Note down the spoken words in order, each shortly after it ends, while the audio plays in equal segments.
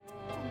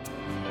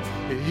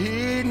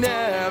He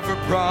never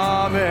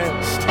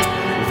promised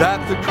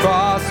that the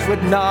cross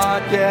would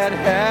not get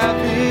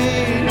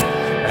heavy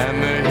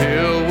and the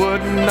hill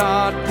would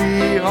not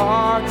be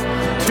hard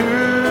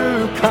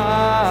to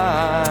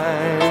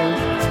climb.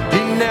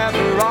 He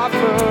never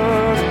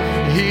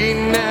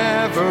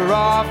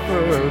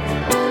offered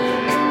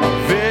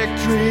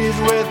victories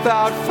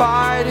without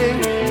fighting,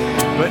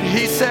 but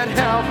he said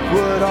help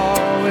would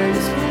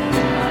always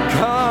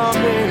come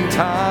in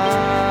time.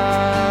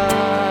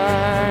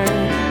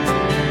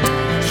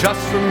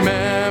 Just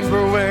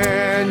remember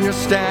when you're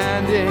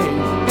standing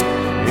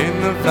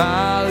in the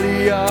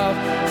valley of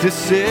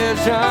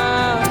decision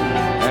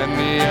and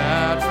the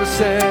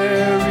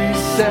adversary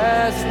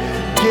says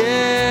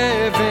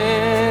give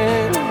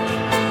in,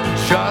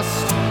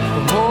 just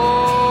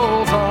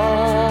hold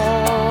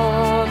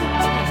on.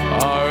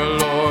 Our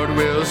Lord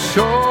will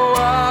show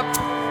up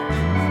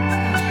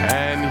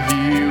and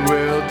he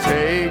will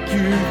take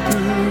you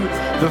through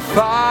the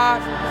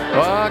fight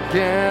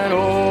again.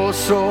 Oh,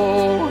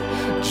 so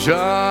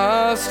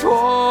just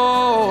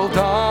hold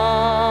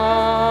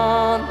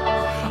on.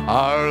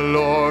 Our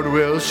Lord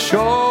will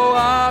show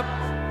up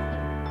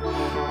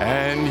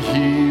and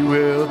he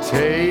will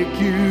take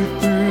you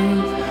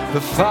through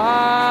the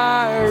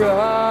fire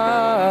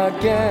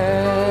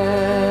again.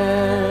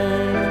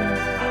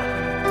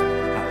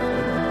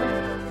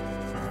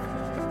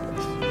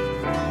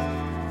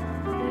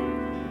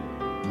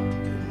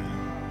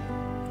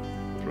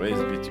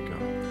 Praise be to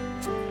God.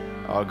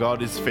 Our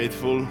God is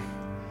faithful.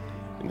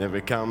 He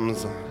never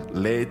comes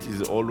late.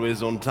 He's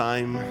always on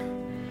time.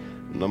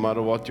 No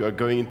matter what you are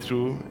going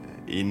through,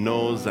 he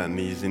knows and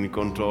he's in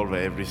control of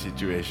every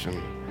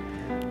situation.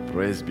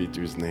 Praise be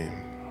to his name.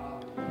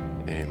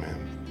 Amen.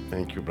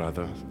 Thank you,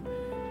 brother.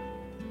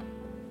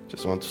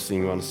 Just want to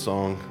sing one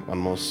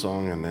more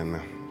song, and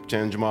then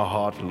change my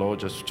heart, Lord,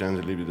 just to change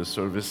a little bit the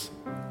service.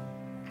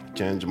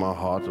 Change my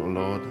heart, oh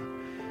Lord.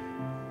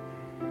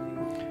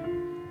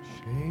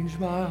 Change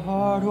my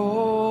heart,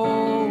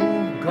 oh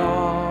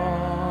God.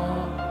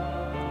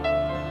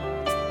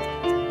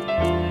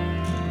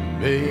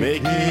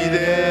 Make it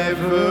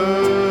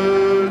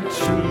ever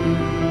true.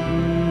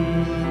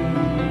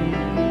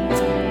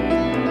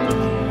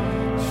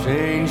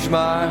 Change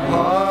my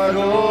heart,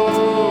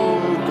 oh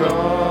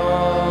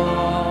God.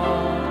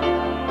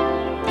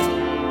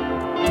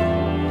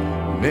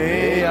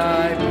 May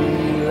I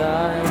be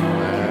like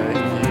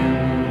you.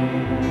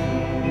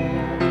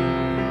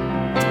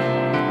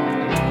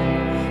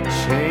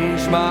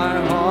 Change my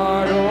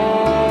heart,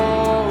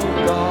 oh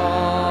God.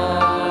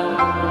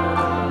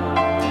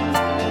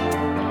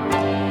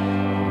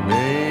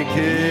 Make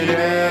it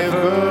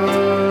ever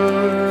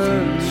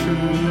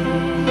true.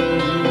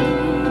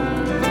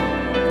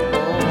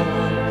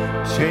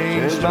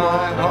 Change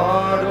my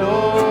heart,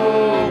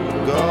 oh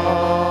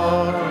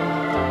God.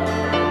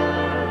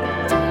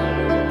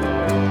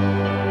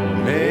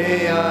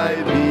 May I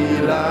be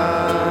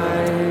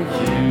like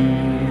you.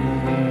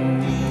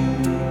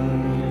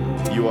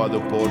 You are the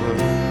potter.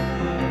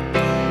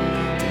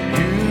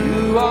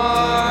 You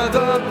are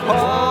the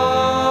potter.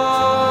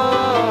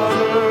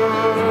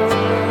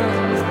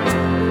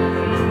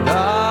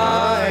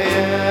 I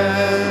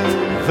am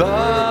the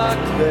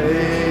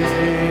clay.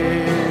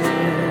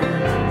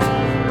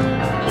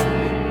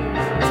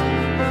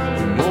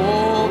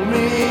 Mold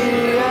me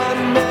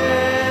and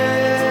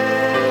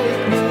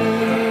make me.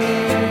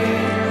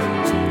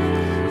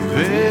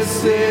 This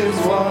is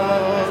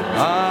what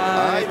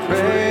I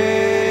pray.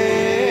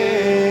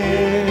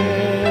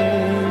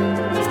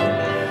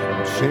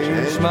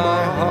 Change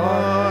my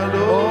heart,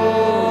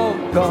 oh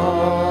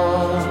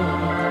God.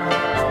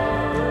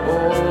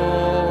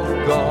 Oh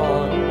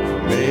God,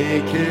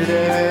 make it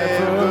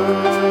ever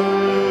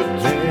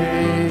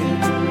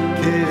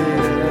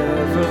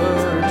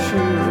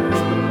true.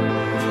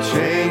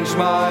 Change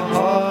my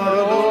heart,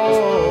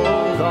 oh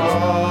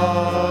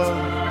God.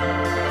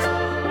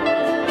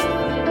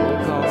 Oh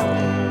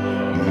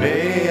God,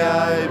 may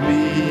I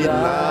be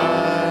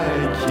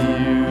like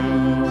you.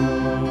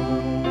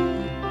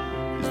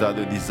 Is that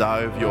the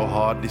desire of your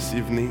heart this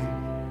evening?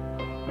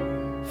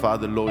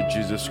 Father, Lord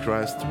Jesus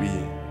Christ, we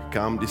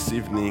come this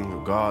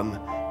evening, God,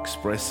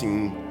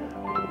 expressing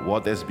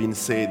what has been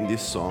said in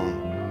this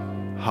song,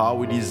 how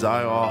we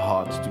desire our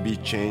hearts to be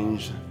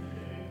changed,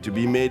 to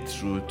be made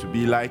true, to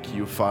be like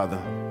you,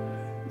 Father.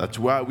 That's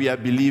why we are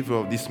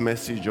believers of this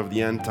message of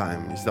the end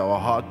time, is our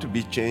heart to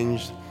be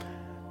changed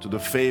to the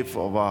faith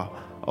of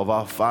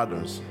our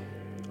fathers.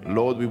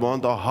 Lord, we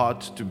want our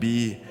heart to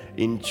be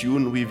in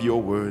tune with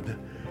your word.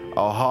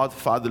 Our heart,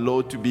 Father,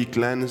 Lord, to be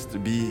cleansed, to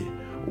be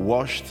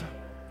washed.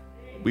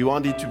 We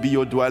want it to be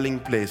your dwelling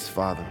place,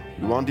 Father.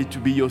 We want it to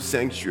be your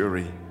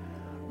sanctuary.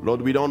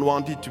 Lord, we don't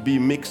want it to be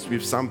mixed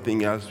with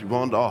something else. We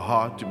want our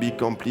heart to be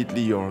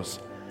completely yours.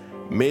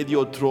 Made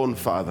your throne,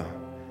 Father.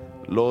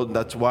 Lord,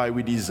 that's why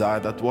we desire,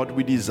 that's what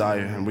we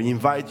desire. And we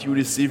invite you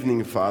this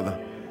evening, Father.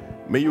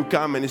 May you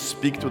come and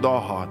speak to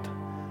our heart.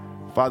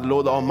 Father,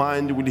 Lord, our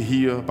mind will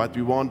hear, but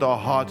we want our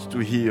heart to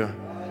hear.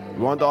 We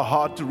want our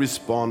heart to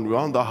respond. We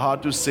want our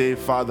heart to say,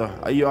 Father,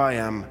 here I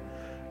am.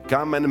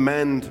 Come and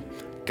mend,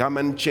 come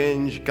and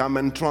change, come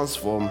and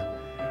transform.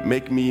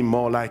 Make me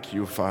more like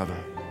you, Father.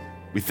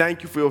 We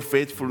thank you for your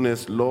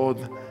faithfulness, Lord.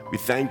 We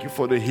thank you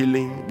for the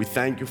healing. We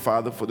thank you,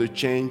 Father, for the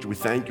change. We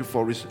thank you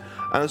for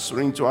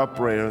answering to our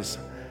prayers.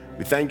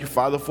 We thank you,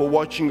 Father, for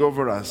watching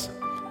over us.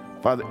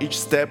 Father, each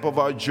step of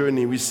our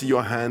journey, we see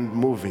your hand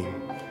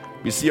moving.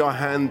 We see your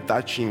hand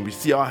touching. We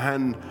see your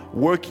hand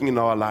working in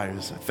our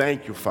lives.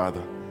 Thank you,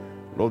 Father.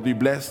 Lord, we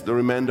bless the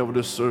remainder of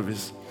the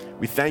service.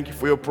 We thank you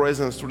for your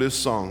presence through this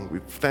song. We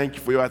thank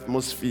you for your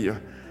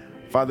atmosphere.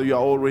 Father, you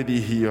are already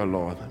here,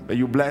 Lord. May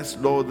you bless,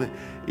 Lord,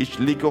 each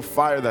leak of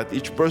fire that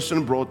each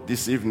person brought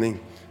this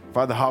evening.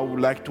 Father, how we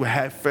would like to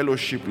have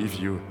fellowship with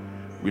you.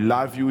 We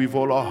love you with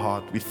all our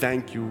heart. We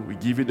thank you. We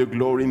give you the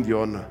glory and the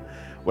honor.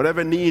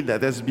 Whatever need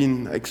that has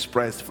been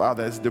expressed,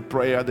 Father, as the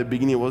prayer at the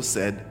beginning was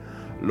said,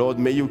 Lord,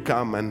 may you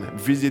come and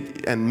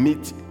visit and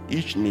meet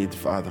each need,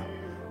 Father.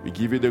 We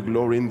give you the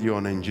glory and the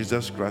honor. In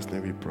Jesus Christ's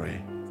name we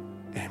pray.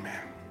 Amen.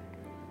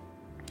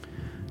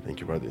 Thank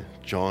you, Brother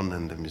John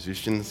and the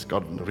musicians.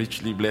 God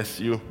richly bless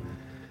you.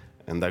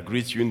 And I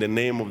greet you in the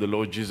name of the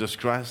Lord Jesus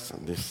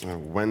Christ this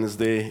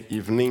Wednesday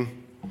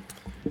evening,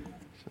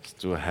 just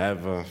to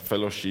have a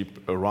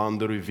fellowship around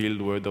the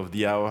revealed word of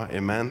the hour.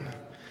 Amen.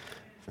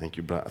 Thank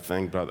you,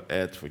 thank Brother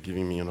Ed for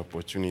giving me an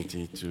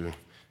opportunity to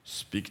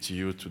speak to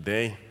you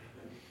today.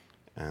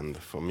 And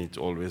for me, it's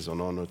always an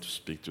honor to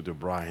speak to the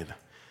bride.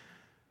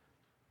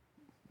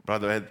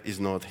 Brother Ed is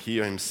not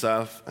here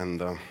himself,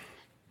 and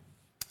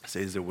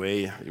says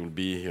away. He will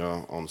be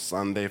here on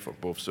Sunday for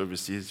both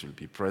services. He will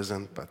be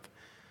present, but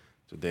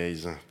today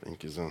is, I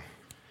think,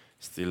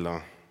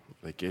 still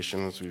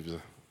vacations with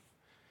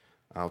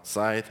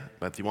outside.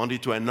 But he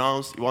wanted to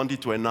announce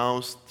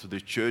to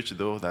the church,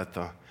 though,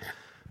 that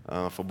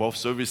for both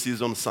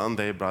services on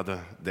Sunday,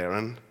 Brother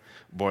Darren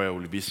Boyer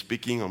will be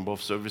speaking on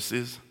both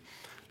services.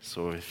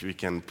 So if we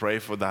can pray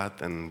for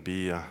that and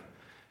be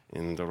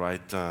in the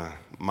right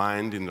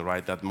mind, in the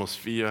right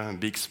atmosphere, and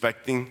be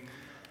expecting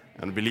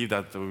and believe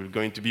that we're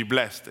going to be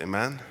blessed.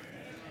 Amen?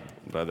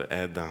 Brother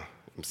Ed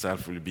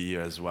himself will be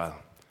here as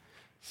well.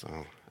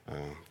 So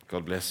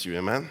God bless you.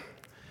 Amen?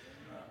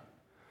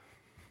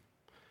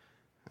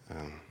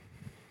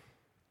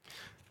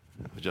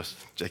 Just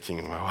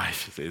checking my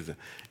wife. She says,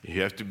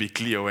 you have to be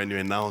clear when you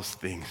announce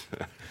things.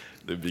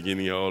 The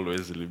beginning, you're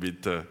always a little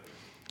bit,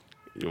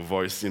 your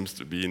voice seems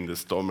to be in the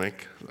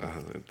stomach.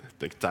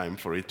 Take time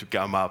for it to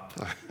come up.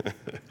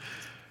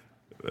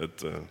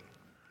 But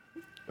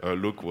her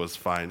look was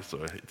fine,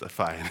 so it's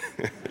fine.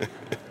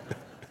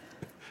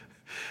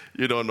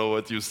 You don't know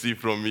what you see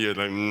from me.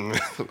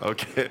 Like,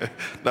 okay,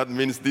 that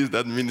means this,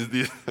 that means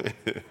this.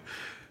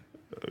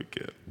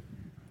 Okay.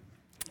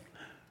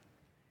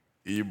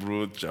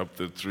 Hebrews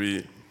chapter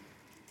 3.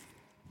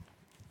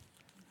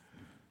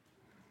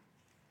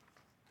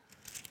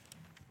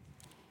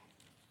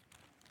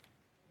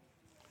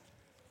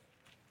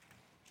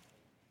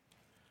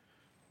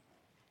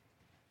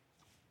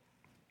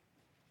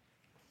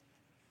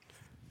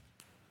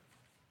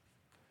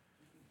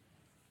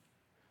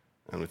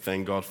 And we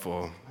thank God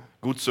for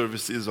good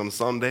services on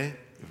Sunday.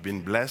 We've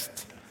been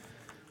blessed.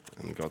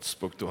 And God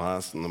spoke to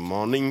us in the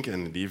morning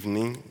and in the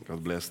evening.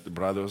 God bless the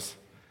brothers.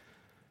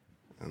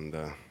 And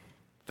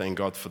thank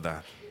God for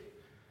that,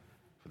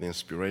 for the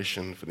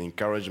inspiration, for the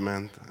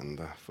encouragement, and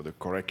for the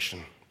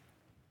correction.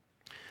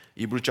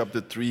 Hebrews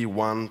chapter 3,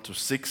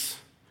 1-6.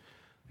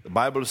 The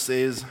Bible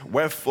says,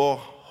 wherefore,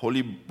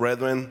 holy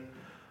brethren,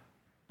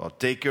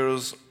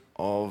 partakers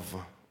of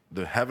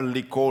the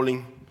heavenly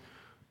calling,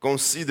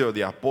 consider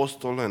the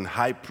apostle and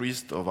high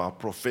priest of our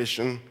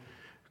profession,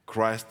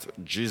 Christ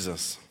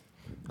Jesus.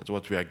 That's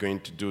what we are going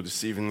to do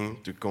this evening,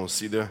 to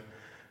consider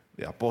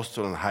the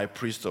apostle and high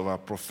priest of our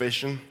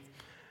profession.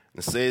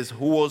 It says,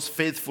 who was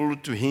faithful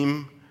to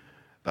him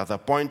that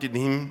appointed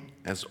him,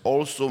 as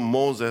also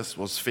Moses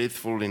was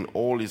faithful in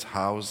all his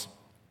house.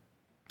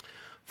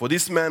 For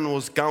this man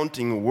was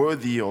counting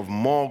worthy of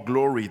more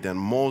glory than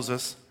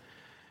Moses,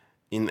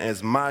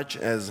 inasmuch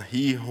as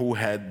he who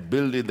had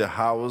builded the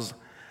house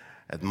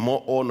had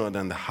more honor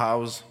than the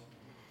house.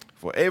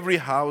 For every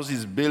house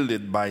is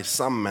builded by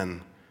some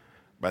man,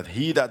 but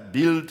he that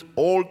built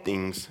all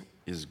things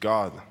is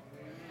God.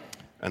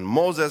 And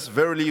Moses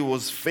verily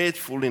was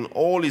faithful in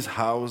all his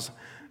house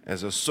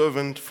as a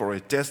servant for a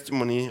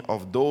testimony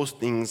of those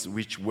things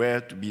which were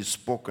to be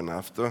spoken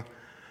after.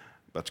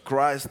 But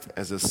Christ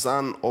as a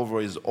son over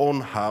his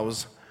own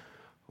house,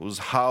 whose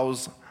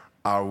house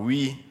are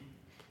we,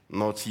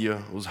 not here,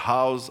 whose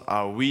house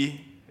are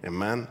we,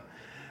 amen,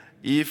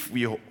 if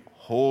we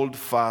hold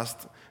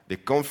fast the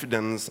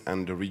confidence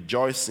and the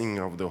rejoicing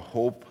of the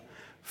hope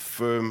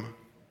firm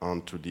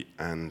unto the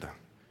end.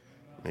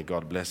 May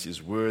God bless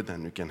his word,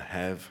 and you can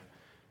have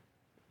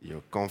your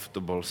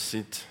comfortable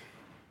seat,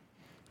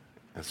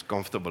 as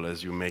comfortable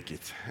as you make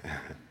it.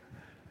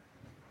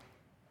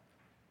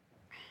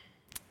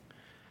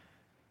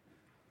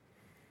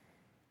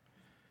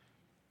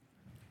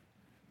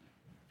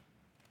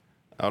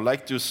 I would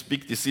like to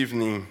speak this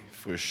evening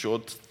for a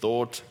short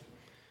thought,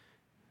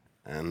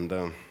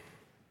 and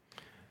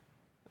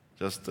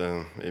just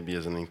maybe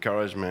as an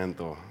encouragement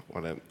or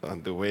whatever,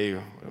 the way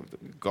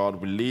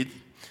God will lead.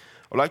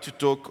 I'd like to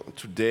talk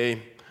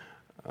today.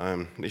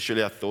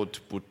 Initially, I thought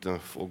to put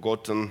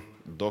forgotten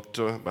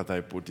doctor, but I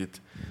put it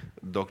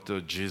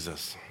Dr.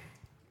 Jesus.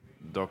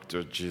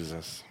 Dr.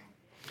 Jesus.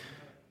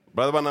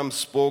 Brother Branham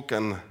spoke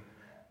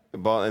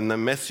about, in the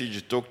message,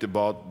 he talked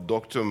about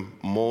Dr.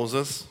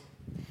 Moses.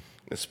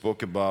 He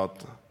spoke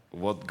about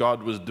what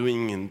God was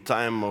doing in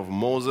time of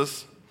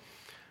Moses.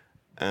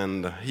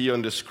 And here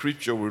in the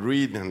scripture we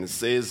read, and it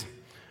says,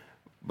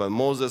 but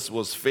Moses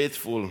was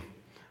faithful,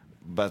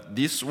 but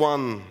this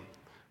one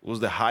who's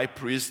the high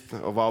priest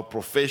of our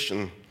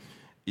profession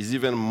is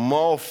even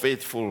more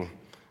faithful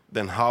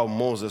than how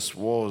Moses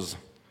was.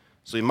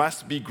 So he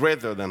must be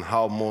greater than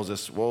how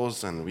Moses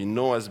was, and we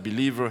know as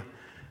believers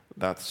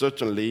that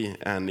certainly,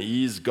 and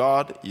he is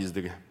God, he is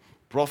the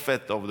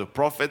prophet of the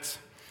prophets,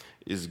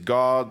 is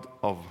God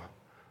of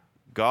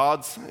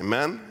gods,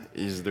 amen.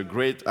 Is the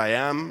great I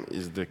am,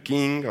 is the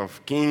King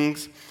of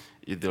kings,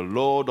 is the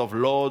Lord of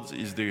lords,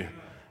 is the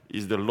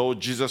Lord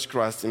Jesus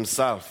Christ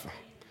himself.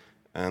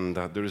 And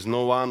there is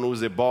no one who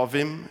is above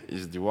him,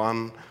 is the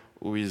one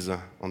who is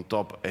on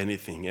top of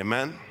anything,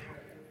 amen.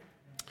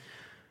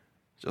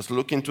 Just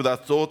look into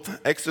that thought.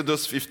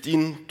 Exodus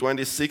 15,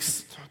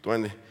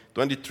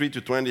 23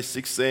 to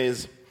 26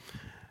 says,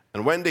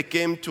 and when they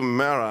came to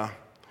Marah,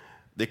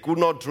 they could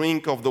not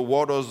drink of the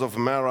waters of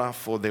Marah,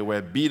 for they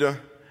were bitter.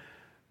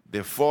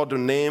 Therefore the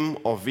name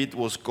of it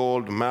was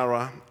called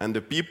Marah, and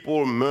the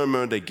people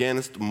murmured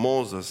against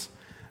Moses,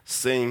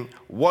 saying,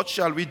 what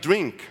shall we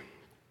drink?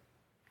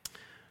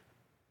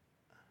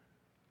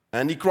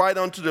 And he cried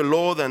unto the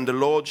Lord, and the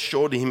Lord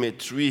showed him a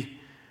tree,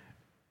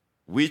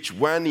 which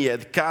when he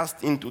had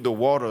cast into the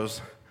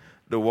waters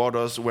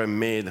were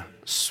made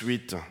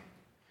sweeter.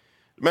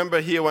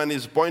 Remember here when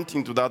he's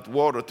pointing to that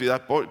water,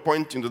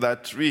 pointing to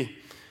that tree,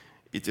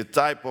 it's a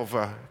type of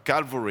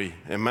Calvary,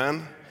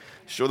 amen?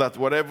 Show that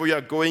whatever you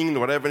are going,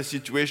 whatever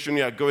situation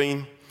you are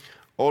going,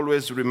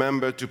 always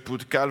remember to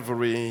put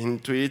Calvary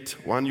into it.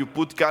 When you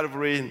put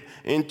Calvary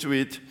into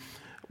it,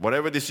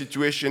 whatever the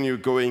situation you're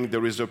going,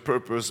 there is a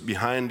purpose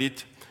behind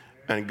it,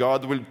 and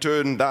God will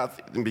turn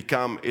that and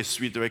become a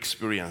sweeter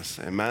experience,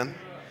 amen?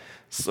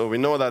 So we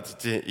know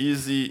that it's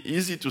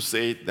easy to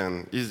say it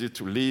and easy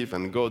to live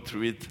and go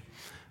through it,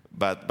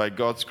 but by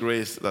God's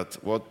grace,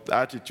 that what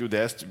attitude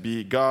has to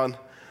be, God,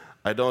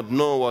 I don't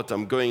know what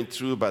I'm going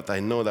through, but I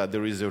know that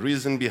there is a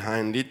reason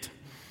behind it.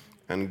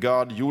 And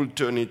God, you'll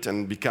turn it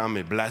and become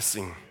a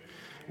blessing.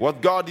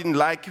 What God didn't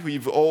like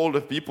with all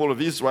the people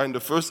of Israel in the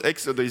first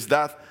Exodus is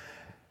that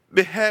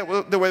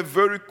they were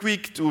very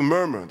quick to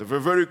murmur. They were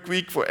very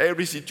quick for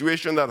every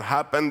situation that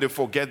happened. They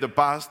forget the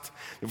past.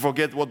 They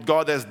forget what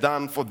God has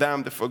done for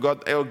them. They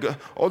forgot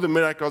all the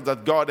miracles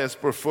that God has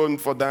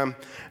performed for them.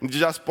 And they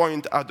just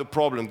point at the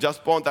problem,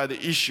 just point at the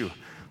issue.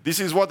 This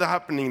is what's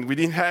happening. We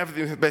didn't have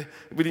this.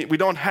 We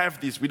don't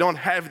have this. We don't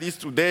have this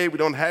today. We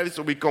don't have it,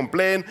 so we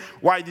complain.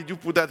 Why did you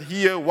put that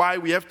here? Why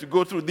we have to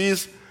go through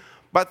this?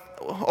 But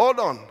hold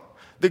on.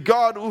 The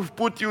God who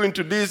put you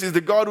into this is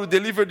the God who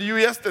delivered you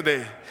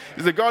yesterday.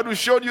 It's the God who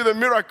showed you the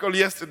miracle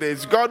yesterday.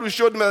 It's God who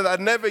showed me that I'll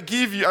never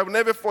give you, I will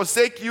never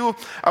forsake you,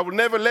 I will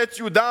never let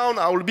you down,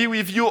 I will be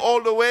with you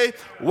all the way.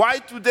 Why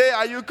today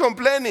are you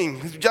complaining?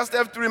 You just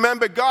have to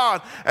remember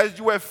God. As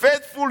you were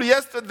faithful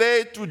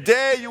yesterday,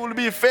 today you will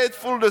be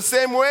faithful the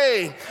same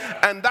way.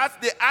 And that's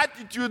the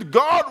attitude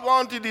God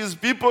wanted his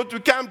people to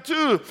come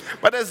to.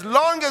 But as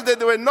long as they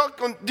were not,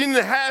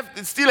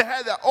 they still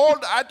had the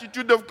old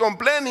attitude of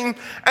complaining,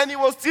 and he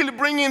was still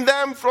bringing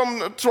them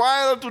from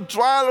trial to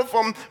trial,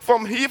 from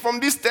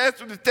this test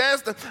to the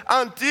test,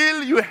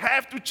 until you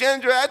have to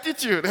change your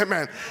attitude.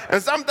 Amen.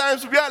 And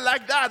sometimes we are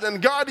like that,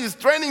 and God is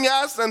training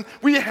us, and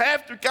we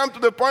have to come to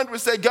the point where we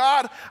say,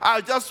 God,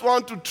 I just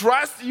want to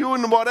trust you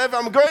in whatever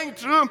I'm going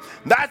through,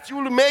 that you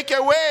will make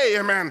a way.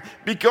 Amen.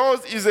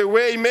 Because he's a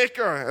way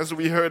maker, as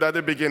we heard at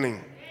the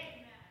beginning.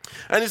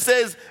 And he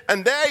says,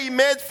 and there he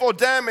made for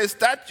them a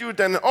statute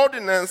and an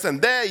ordinance,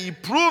 and there he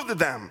proved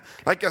them.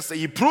 Like I say,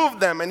 he proved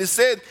them. And he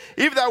said,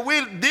 if thou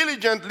wilt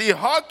diligently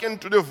hearken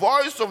to the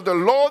voice of the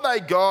Lord thy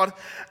God,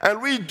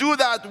 and will do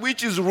that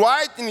which is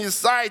right in his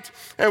sight,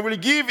 and will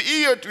give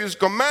ear to his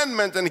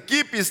commandment and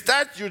keep his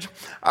statute,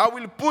 I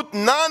will put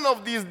none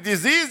of these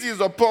diseases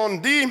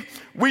upon thee,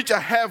 which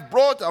I have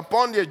brought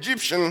upon the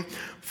Egyptian,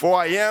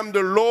 for I am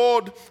the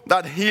Lord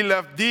that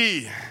healeth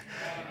thee.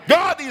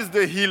 God is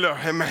the healer,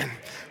 amen.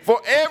 For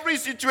every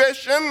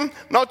situation,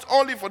 not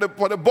only for the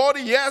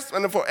body, yes,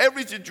 and for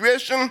every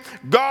situation,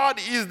 God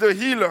is the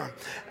healer.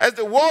 As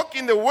they walk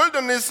in the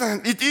wilderness,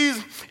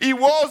 he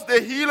was the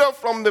healer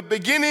from the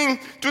beginning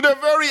to the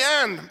very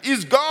end.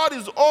 God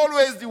is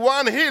always the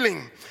one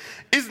healing.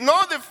 It's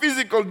not the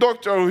physical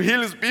doctor who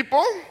heals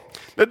people.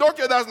 The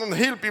doctor doesn't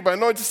heal people. I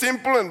know it's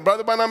simple, and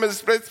Brother Branham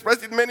has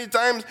expressed it many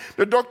times.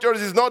 The doctor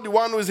is not the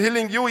one who is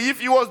healing you.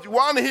 If he was the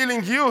one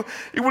healing you,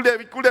 he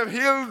could have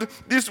healed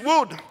this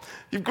wood.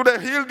 He could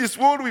have healed this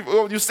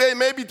wound. You say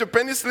maybe the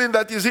penicillin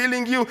that is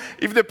healing you.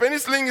 If the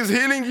penicillin is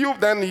healing you,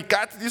 then he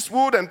cuts this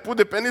wood and put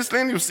the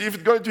penicillin. You see if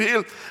it's going to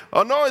heal.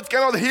 Oh no, it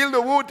cannot heal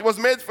the wood. It was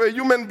made for a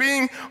human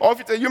being. Or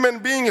if it's a human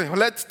being,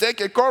 let's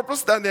take a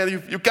corpus, then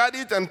you cut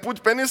it and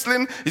put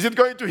penicillin. Is it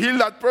going to heal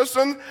that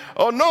person?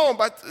 Oh no,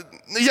 but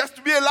he has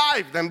to be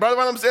alive. Then Brother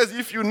Branham says,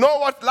 if you know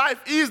what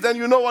life is, then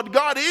you know what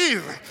God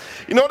is.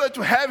 In order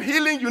to have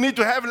healing, you need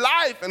to have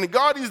life. And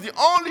God is the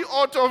only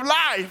author of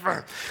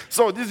life.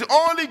 So this is the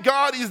only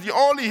God is the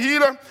only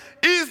healer,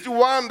 is the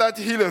one that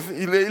healeth.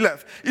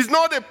 It's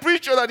not a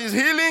preacher that is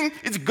healing,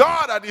 it's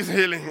God that is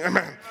healing.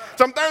 Amen.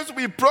 Sometimes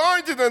we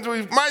point it and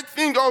we might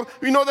think, oh,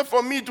 in order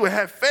for me to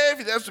have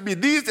faith, it has to be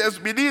this, it has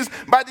to be this.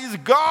 But it's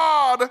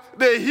God,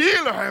 the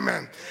healer.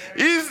 Amen.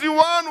 He's the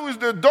one who is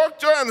the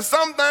doctor, and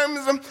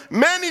sometimes,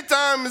 many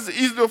times,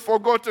 he's the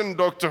forgotten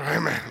doctor.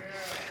 Amen.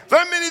 So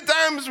many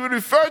times we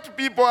refer to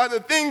people other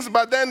things,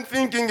 but then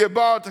thinking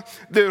about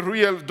the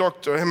real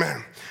doctor.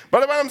 Amen. But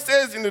the Bible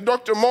says in the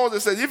Dr.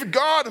 Moses, says, if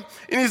God,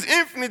 in his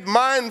infinite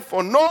mind,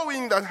 for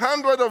knowing that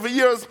hundreds of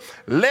years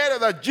later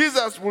that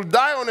Jesus will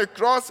die on a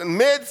cross and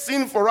made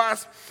sin for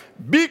us,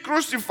 be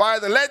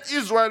crucified, and let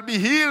Israel be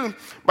healed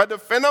by the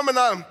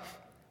phenomenal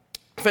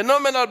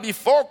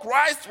before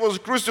Christ was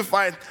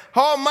crucified,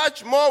 how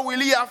much more will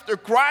he after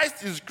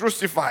Christ is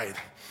crucified?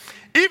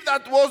 If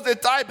that was the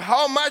type,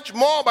 how much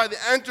more by the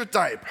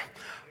antitype?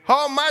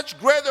 How much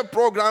greater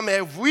program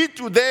have we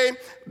today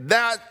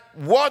than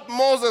what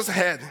Moses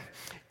had?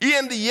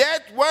 And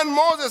yet, when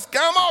Moses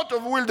came out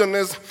of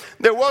wilderness,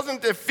 there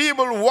wasn't a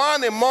feeble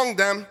one among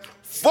them.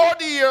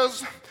 40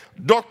 years,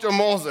 Dr.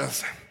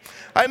 Moses.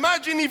 I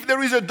imagine if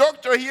there is a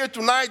doctor here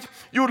tonight,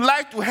 you'd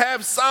like to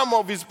have some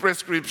of his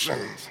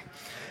prescriptions.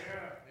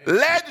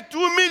 Led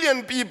 2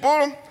 million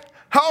people.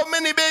 How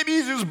many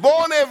babies is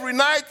born every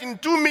night in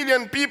 2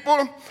 million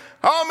people?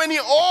 How many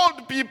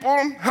old people?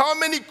 How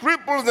many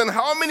cripples and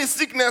how many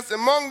sickness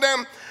among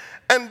them?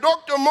 And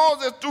Dr.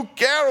 Moses took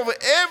care of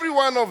every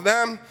one of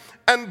them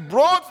and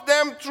brought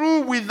them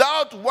through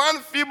without one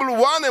feeble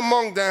one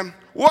among them.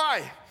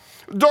 Why?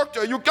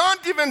 Doctor, you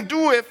can't even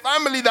do a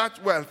family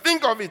that well.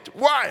 Think of it.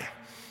 Why?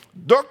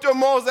 Dr.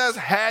 Moses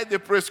had the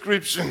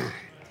prescription.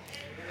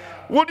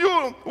 Would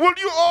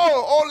you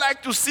all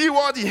like to see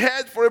what he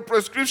had for a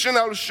prescription?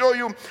 I'll show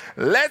you.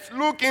 Let's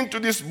look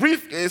into this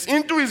briefcase.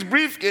 Into his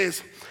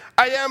briefcase.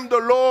 I am the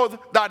Lord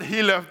that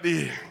healeth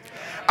thee.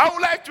 I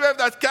would like to have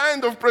that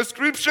kind of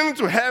prescription,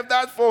 to have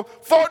that for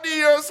 40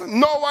 years.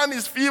 No one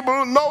is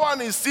feeble. No one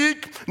is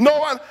sick. No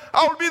one.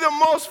 I will be the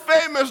most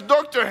famous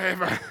doctor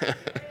ever.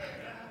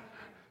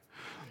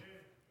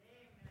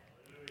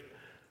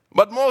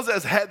 But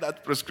Moses had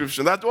that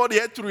prescription. That's what he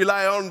had to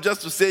rely on,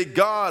 just to say,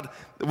 God,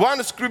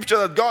 one scripture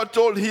that God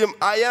told him,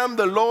 I am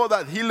the Lord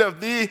that healeth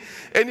thee.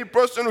 Any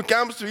person who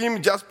comes to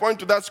him, just point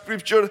to that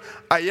scripture,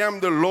 I am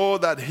the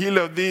Lord that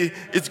healeth thee.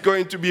 It's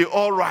going to be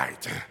all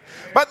right.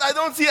 But I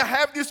don't see I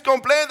have this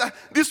complaint.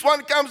 This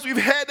one comes with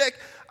headache.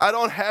 I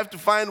don't have to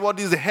find what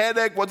is the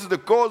headache, what is the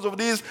cause of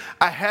this.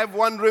 I have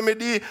one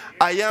remedy.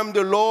 I am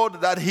the Lord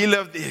that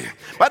healeth thee.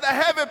 But I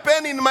have a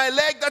pain in my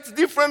leg that's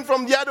different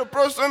from the other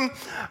person.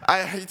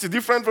 It's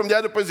different from the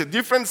other person,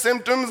 different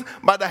symptoms,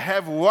 but I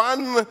have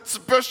one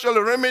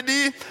special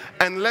remedy.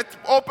 And let's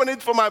open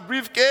it for my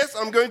briefcase.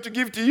 I'm going to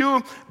give to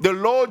you the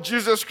Lord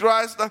Jesus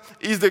Christ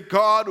is the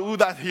God who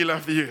that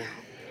healeth thee.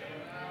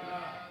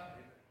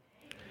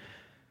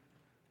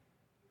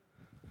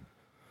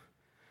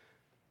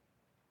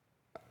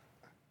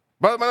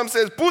 Brother Branham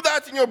says, put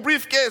that in your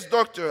briefcase,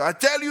 doctor. I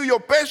tell you, your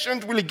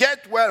patient will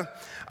get well.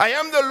 I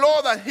am the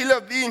Lord that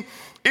healeth thee.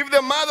 If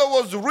the mother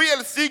was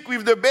real sick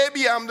with the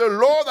baby, I am the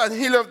Lord that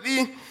healeth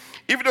thee.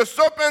 If the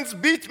serpents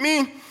beat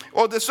me,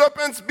 or the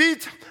serpents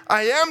beat,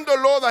 I am the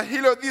Lord that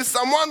healeth thee.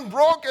 Someone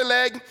broke a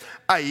leg,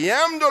 I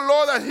am the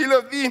Lord that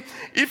healeth thee.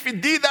 If he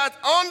did that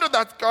under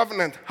that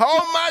covenant,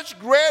 how much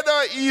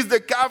greater is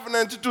the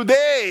covenant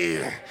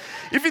today?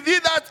 If he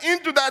did that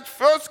into that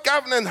first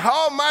covenant,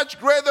 how much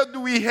greater do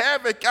we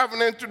have a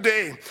covenant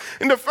today?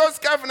 In the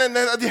first covenant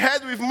that he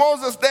had with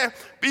Moses there,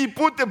 he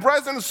put the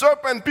brazen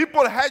serpent.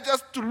 People had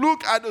just to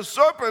look at the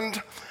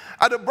serpent,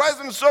 at the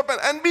brazen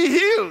serpent, and be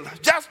healed.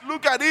 Just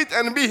look at it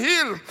and be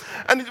healed.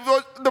 And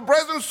the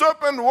brazen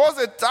serpent was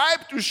a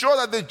type to show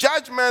that the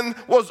judgment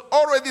was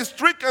already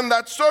stricken.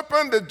 That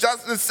serpent,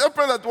 the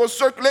serpent that was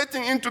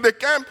circulating into the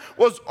camp,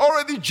 was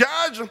already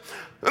judged.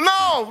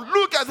 No,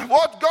 look at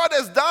what God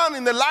has done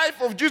in the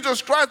life of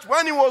Jesus Christ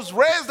when he was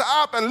raised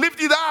up and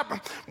lifted up.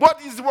 What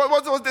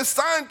was the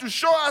sign to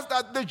show us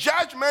that the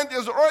judgment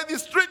has already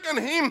stricken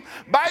him?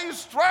 By his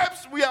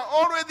stripes we are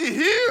already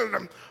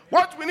healed.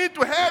 What we need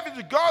to have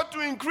is God to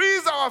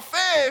increase our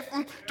faith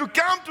to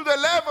come to the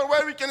level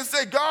where we can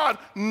say, God,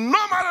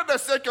 no matter the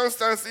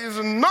circumstances,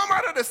 no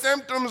matter the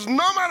symptoms,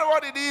 no matter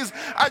what it is,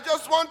 I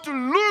just want to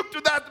look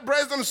to that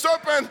brazen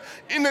serpent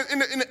in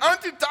the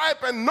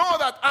antitype and know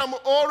that I'm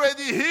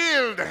already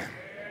healed.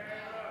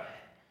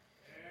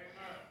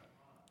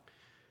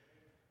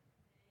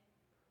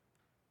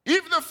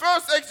 If the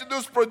first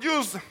Exodus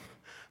produced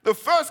the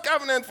first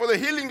covenant for the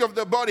healing of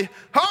the body,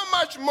 how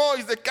much more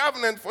is the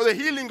covenant for the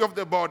healing of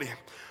the body,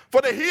 for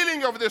the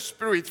healing of the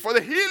spirit, for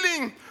the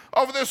healing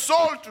of the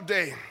soul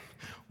today?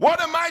 What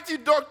a mighty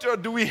doctor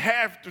do we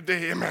have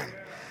today, amen.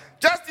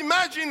 Just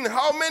imagine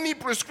how many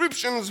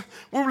prescriptions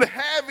we will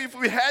have if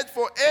we had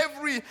for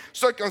every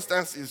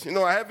circumstances. You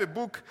know, I have a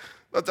book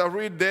that I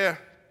read there.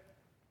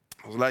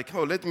 I was like,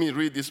 oh, let me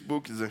read this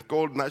book. It's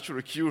called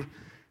Natural Cure.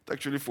 It's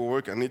actually for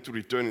work. I need to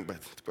return it, but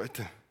it's quite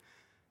a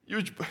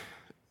huge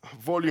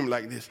volume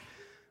like this.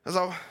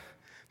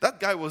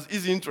 That guy was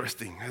easy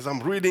interesting. As I'm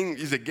reading,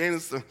 he's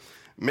against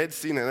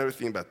medicine and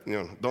everything, but you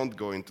know, don't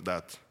go into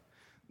that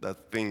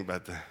thing.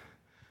 But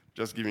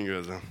just giving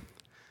you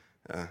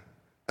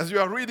as you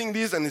are reading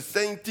this, and it's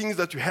saying things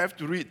that you have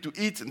to read to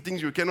eat and things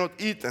you cannot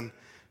eat, and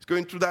it's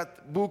going through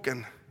that book.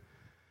 And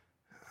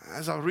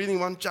as I'm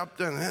reading one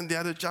chapter and then the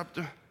other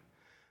chapter,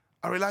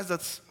 I realized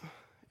that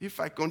if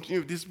I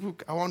continue this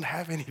book, I won't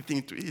have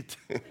anything to eat.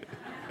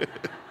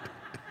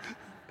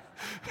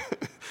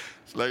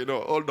 It's like,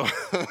 no, hold on.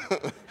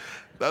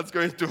 That's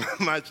going too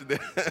much there.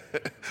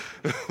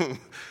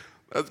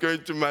 That's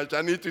going too much.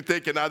 I need to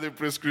take another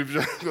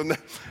prescription.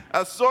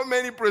 There's so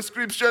many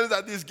prescriptions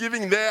that he's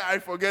giving there, I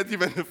forget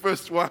even the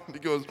first one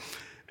because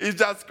it's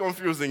just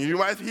confusing. You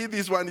might hear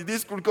this one,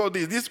 this could call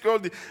this could call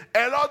this.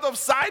 A lot of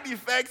side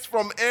effects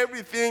from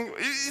everything.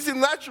 He's a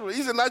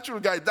natural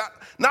guy.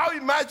 Now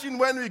imagine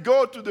when we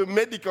go to the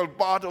medical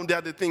part of the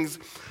other things.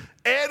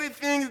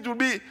 Everything will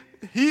be,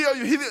 here,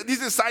 this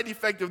is a side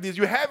effect of this.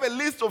 You have a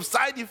list of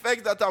side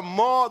effects that are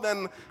more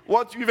than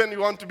what you even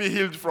want to be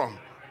healed from.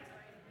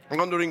 I'm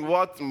wondering,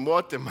 what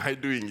am I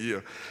doing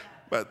here?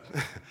 But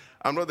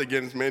I'm not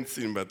against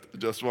medicine, but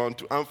just want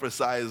to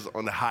emphasize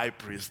on the high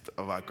priest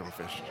of our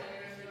confession.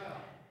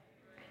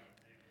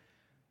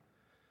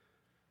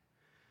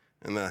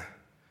 And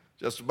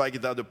just to back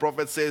it up, the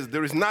prophet says,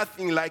 there is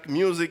nothing like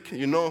music.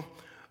 You know,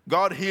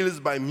 God heals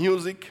by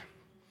music.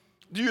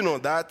 Do you know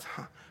that?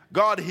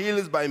 God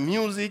heals by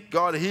music.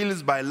 God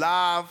heals by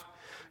love.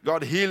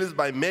 God heals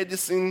by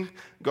medicine.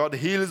 God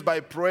heals by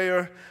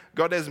prayer.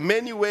 God has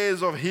many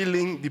ways of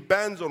healing.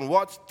 Depends on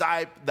what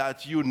type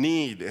that you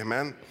need.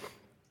 Amen.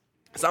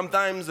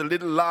 Sometimes a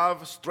little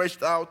love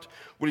stretched out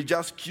will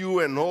just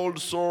cure an old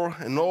sore,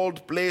 an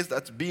old place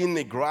that's been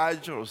a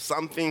grudge or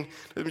something.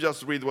 Let me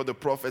just read what the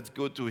prophet's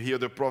good to hear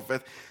the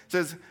prophet. It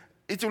says,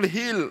 it will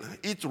heal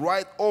it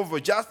right over.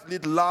 Just a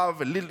little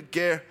love, a little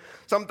care.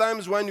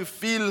 Sometimes when you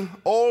feel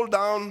all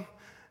down,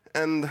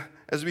 and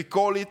as we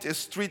call it, a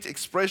street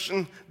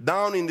expression,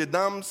 down in the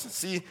dumps,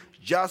 see,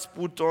 just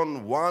put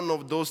on one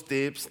of those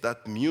tapes,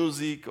 that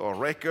music or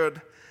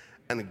record,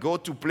 and go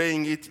to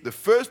playing it. The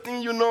first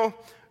thing you know,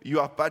 you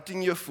are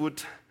patting your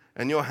foot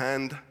and your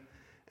hand,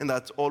 and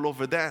that's all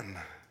over then.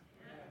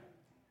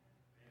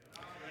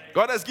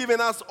 God has given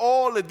us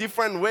all the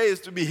different ways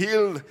to be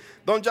healed.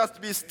 Don't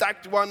just be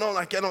stuck to one.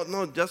 I cannot.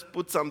 No, just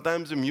put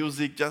sometimes the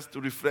music just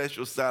to refresh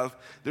yourself.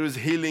 There is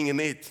healing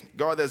in it.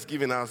 God has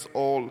given us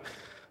all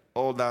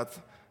that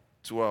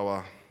to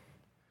our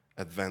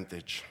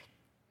advantage.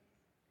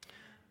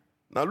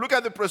 Now look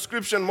at the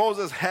prescription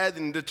Moses had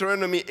in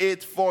Deuteronomy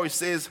 8:4. It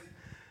says,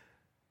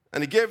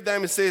 and he gave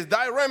them, it says,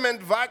 thy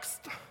raiment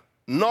waxed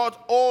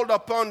not old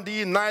upon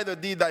thee, neither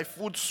did thy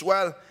foot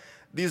swell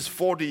these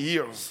 40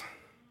 years.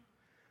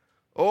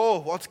 Oh,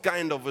 what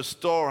kind of a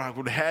store I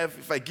would have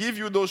if I give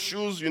you those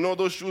shoes. You know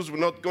those shoes were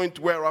not going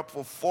to wear up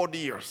for 40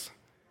 years.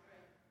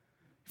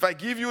 If I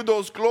give you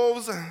those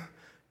clothes,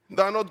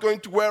 they're not going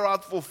to wear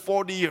out for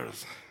 40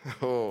 years.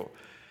 Oh.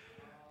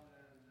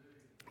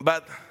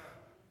 But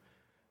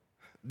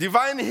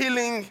divine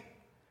healing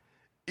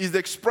is the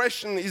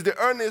expression, is the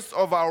earnest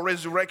of our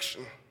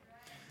resurrection.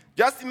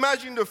 Just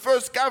imagine the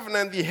first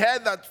covenant. He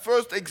had that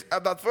first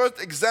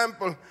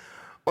example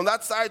on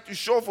that side to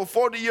show for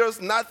 40 years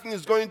nothing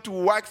is going to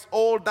wax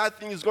old,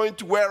 nothing is going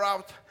to wear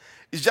out.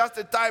 It's just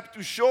a type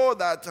to show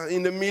that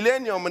in the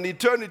millennium and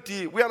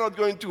eternity, we are not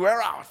going to wear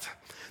out.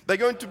 They're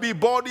going to be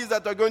bodies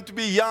that are going to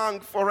be young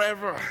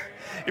forever.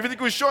 If it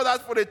could show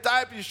that for the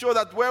type, you show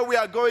that where we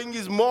are going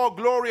is more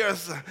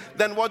glorious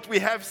than what we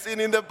have seen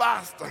in the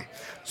past.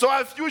 So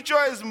our future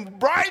is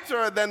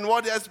brighter than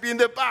what has been in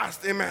the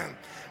past. Amen.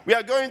 We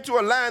are going to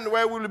a land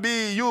where we'll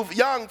be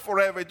young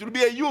forever. It will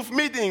be a youth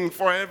meeting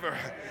forever.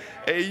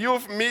 A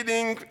youth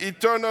meeting,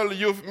 eternal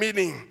youth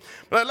meeting.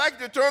 But I like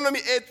Deuteronomy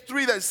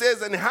 8:3 that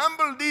says, and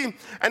humble thee,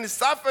 and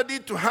suffer thee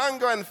to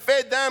hunger, and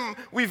fed them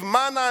with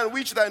manna,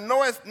 which thou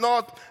knowest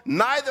not,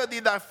 neither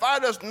did thy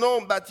fathers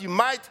know, that he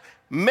might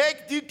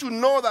make thee to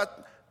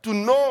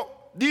know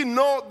thee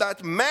know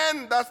that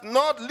man does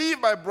not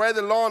live by bread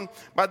alone,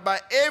 but by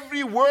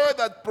every word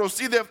that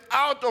proceedeth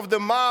out of the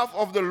mouth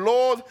of the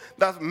Lord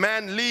doth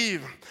man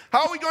live.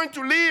 How are we going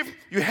to live?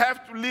 You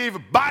have to live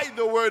by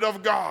the word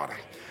of God.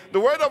 The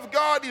word of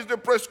God is the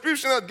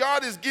prescription that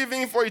God is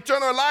giving for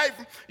eternal life.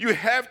 You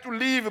have to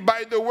live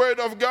by the word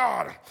of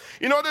God.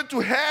 In order to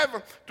have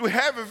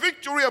a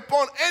victory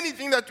upon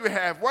anything that you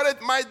have, what it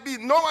might be,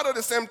 no matter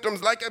the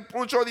symptoms, like I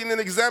put out in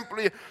an example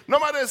here, no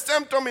matter the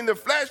symptom in the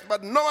flesh,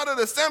 but no matter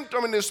the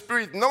symptom in the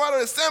spirit, no matter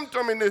the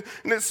symptom in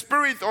the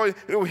spirit, or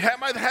you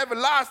might have a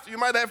lust, you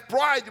might have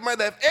pride, you might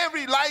have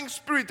every lying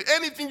spirit,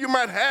 anything you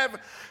might have.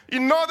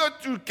 In order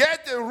to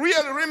get a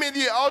real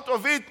remedy out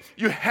of it,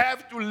 you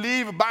have to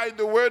live by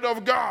the word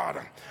of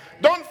God.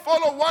 Don't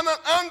follow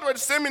 100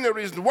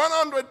 seminaries,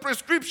 100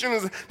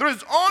 prescriptions. There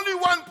is only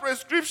one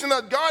prescription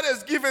that God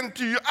has given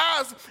to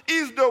us,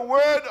 is the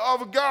word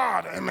of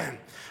God. Amen.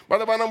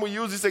 Brother Branham, we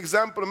use this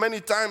example many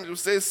times. We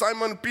say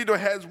Simon Peter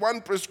has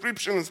one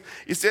prescription.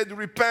 He said,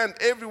 repent,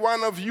 every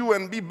one of you,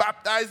 and be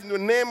baptized in the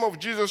name of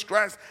Jesus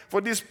Christ.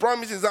 For this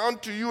promise is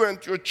unto you and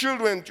to your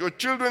children, to your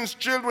children's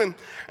children,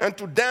 and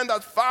to them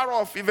that far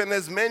off, even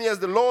as many as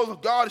the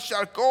Lord God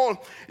shall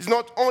call. It's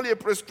not only a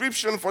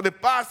prescription for the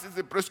past, it's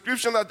a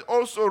prescription that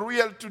also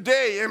real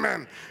today.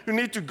 Amen. You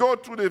need to go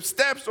through the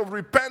steps of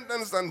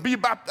repentance and be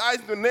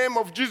baptized in the name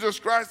of Jesus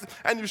Christ,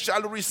 and you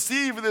shall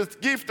receive the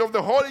gift of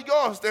the Holy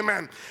Ghost.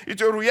 Amen.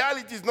 It's a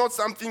reality, it's not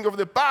something of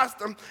the past,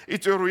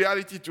 it's a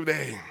reality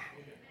today.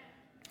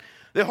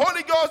 The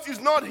Holy Ghost is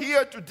not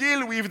here to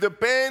deal with the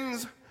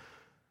pains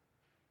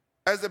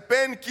as a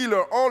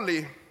painkiller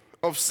only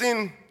of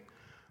sin.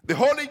 The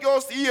Holy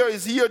Ghost here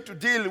is here to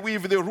deal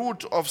with the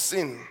root of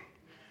sin.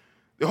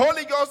 The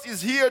Holy Ghost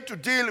is here to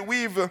deal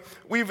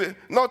with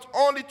not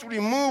only to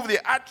remove the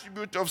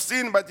attribute of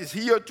sin, but is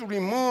here to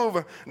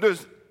remove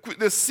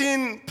the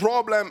sin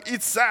problem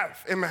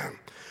itself. Amen.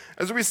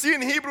 As we see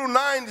in Hebrew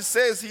 9, it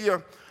says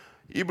here,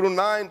 Hebrew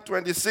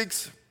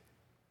 9:26,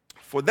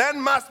 for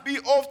then must be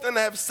often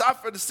have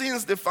suffered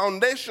since the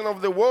foundation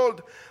of the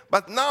world,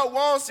 but now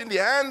once in the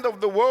end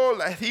of the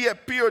world he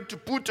appeared to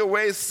put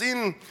away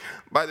sin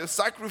by the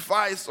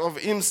sacrifice of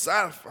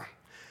himself.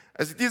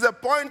 As it is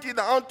appointed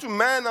unto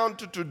man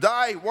unto to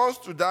die, once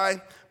to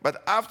die,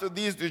 but after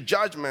this the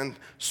judgment.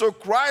 So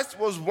Christ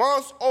was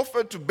once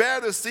offered to bear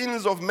the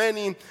sins of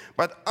many,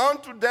 but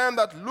unto them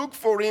that look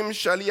for him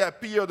shall he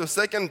appear the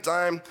second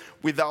time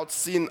without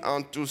sin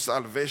unto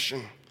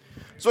salvation.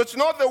 So it's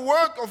not the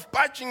work of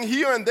patching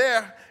here and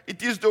there,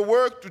 it is the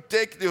work to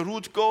take the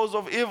root cause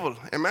of evil.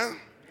 Amen?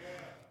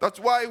 That's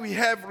why we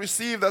have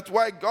received, that's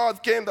why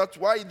God came, that's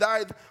why he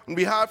died on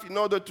behalf in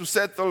order to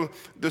settle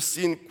the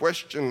sin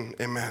question.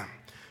 Amen.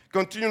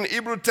 Continue in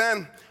Hebrew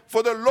 10.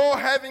 For the law,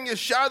 having a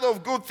shadow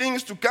of good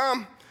things to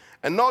come,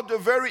 and not the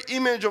very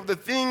image of the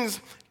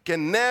things,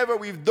 can never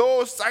with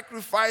those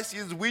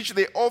sacrifices which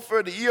they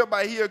offered year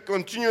by year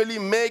continually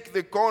make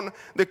the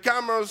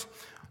comers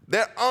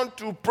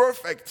thereunto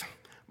perfect.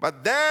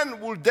 But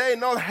then would they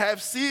not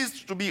have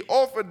ceased to be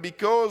offered,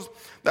 because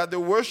that the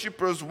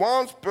worshippers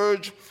once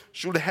purged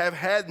should have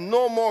had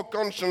no more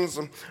conscience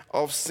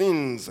of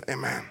sins.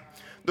 Amen.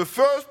 The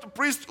first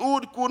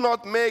priesthood could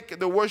not make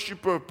the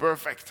worshipper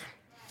perfect.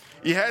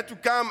 He had to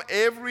come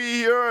every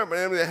year,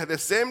 the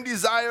same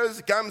desires,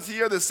 he comes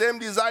here, the same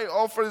desire,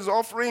 offers his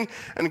offering,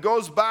 and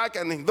goes back,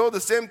 and he knows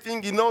the same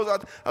thing. He knows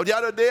that the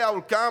other day I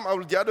will come,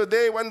 the other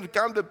day when it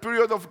comes the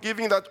period of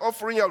giving that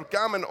offering, I will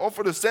come and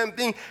offer the same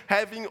thing,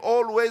 having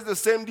always the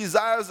same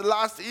desires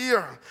last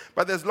year.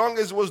 But as long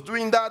as he was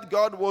doing that,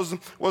 God was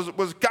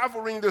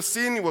covering the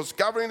sin, he was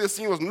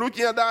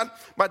looking at that,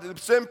 but the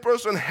same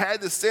person had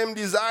the same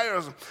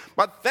desires.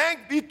 But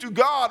thank be to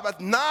God,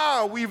 but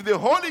now with the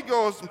Holy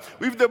Ghost,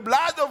 with the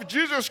blood of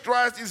Jesus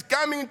Christ is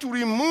coming to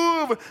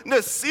remove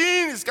the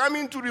sin, is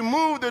coming to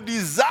remove the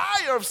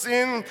desire of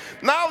sin.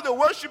 Now the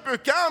worshiper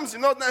comes,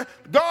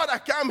 God, I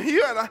come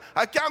here, and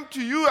I come to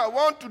you. I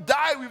want to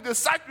die with the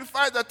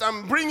sacrifice that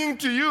I'm bringing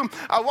to you.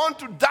 I want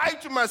to die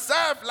to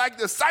myself like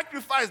the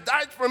sacrifice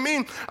died for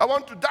me. I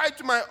want to die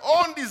to my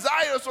own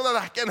desire so that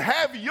I can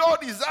have your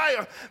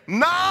desire.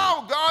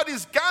 Now God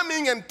is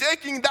coming and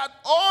taking that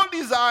old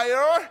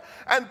desire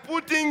and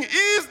putting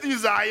his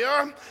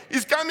desire.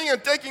 He's coming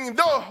and taking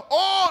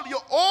all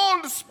your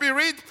old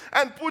spirit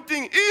and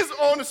putting his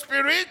own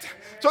spirit,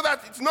 so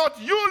that it's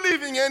not you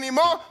living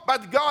anymore,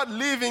 but God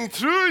living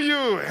through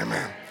you.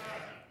 Amen.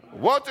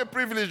 What a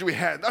privilege we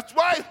had. That's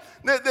why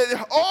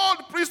the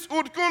old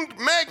priesthood couldn't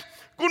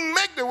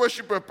make the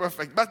worshiper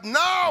perfect. But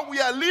now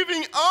we are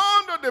living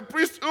under the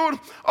priesthood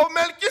of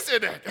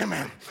Melchizedek.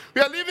 Amen.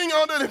 We are living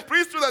under the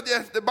priesthood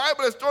that the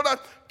Bible has told us,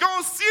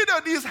 consider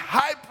this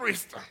high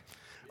priest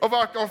of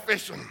our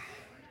confession.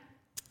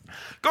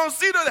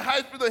 Consider the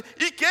high priest.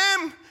 He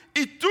came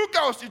He took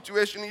our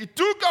situation. He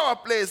took our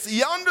place.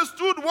 He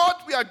understood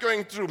what we are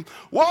going through.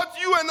 What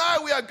you and I,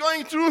 we are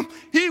going through.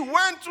 He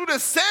went through the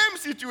same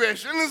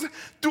situations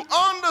to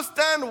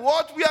understand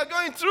what we are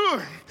going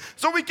through.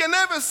 So we can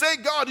never say,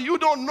 God, you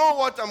don't know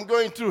what I'm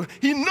going through.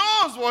 He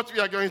knows what we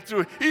are going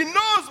through. He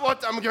knows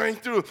what I'm going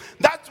through.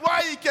 That's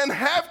why he can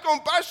have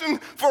compassion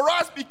for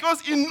us,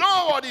 because he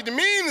knows what it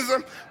means.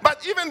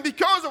 But even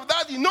because of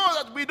that, he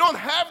knows that we don't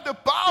have the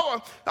power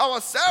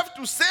ourselves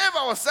to save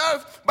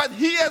ourselves, but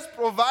he has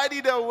provided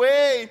a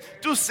way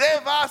to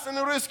save us and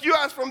rescue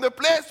us from the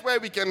place where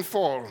we can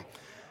fall.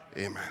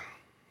 Amen.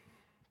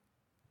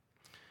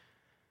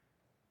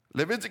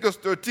 Leviticus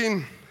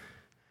 13,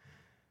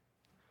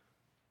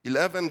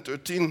 11,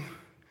 13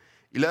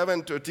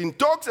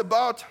 talks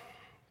about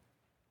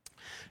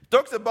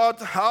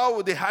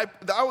how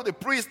the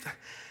priest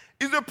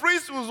is the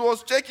priest who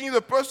was checking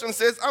the person,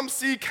 says, I'm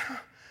sick.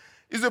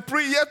 Is the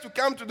priest yet to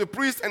come to the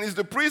priest, and is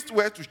the priest who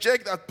had to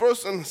check that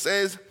person,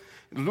 says,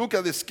 look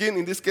at the skin,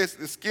 in this case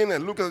the skin,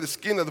 and look at the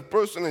skin of the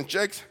person and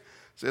checks,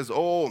 says,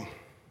 oh,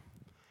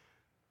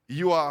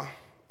 you are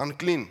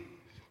unclean,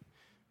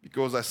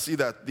 because I see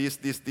that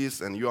this,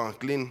 and you are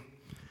unclean.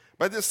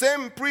 But the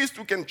same priest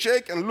who can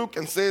check and look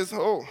and says,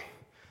 oh,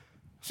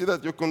 see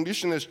that your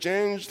condition has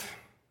changed,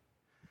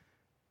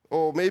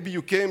 or maybe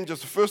you came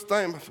just the first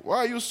time, why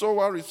are you so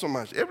worried so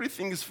much?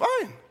 Everything is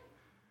fine.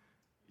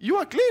 You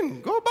are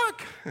clean, go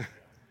back.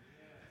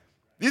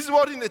 This is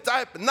what in the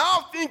type.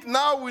 Now think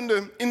now in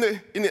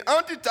the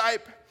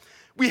antitype,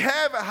 we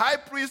have a high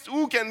priest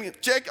who can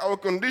check our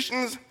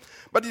conditions,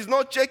 but he's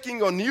not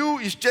checking on you,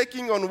 he's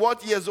checking on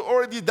what he has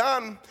already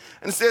done,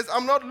 and says,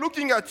 I'm not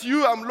looking at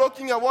you, I'm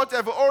looking at what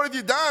I've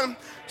already done.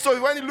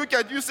 So when he looks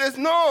at you, says,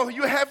 no,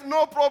 you have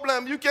no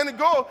problem, you can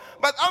go,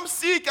 but I'm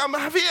sick, I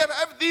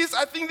have this,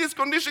 I think this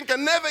condition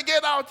can never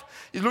get out.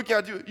 He's looking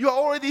at you, you are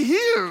already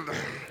healed.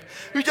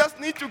 You just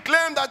need to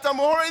claim that I'm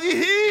already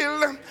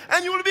healed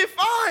and you will be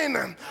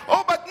fine.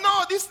 Oh, but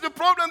no, this is the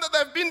problem that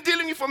I've been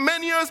dealing with for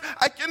many years.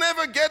 I can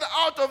never get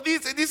out of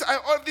this.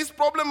 This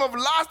problem of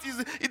lust,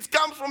 it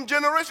comes from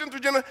generation to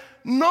generation.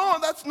 No,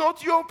 that's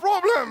not your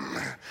problem.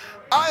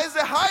 As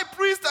a high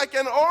priest, I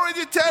can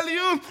already tell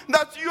you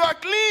that you are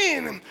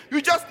clean.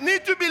 You just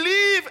need to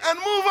believe and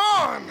move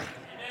on.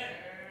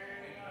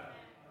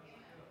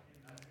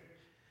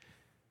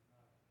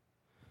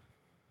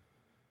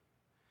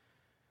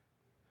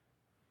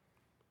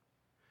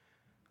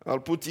 I'll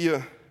put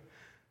here,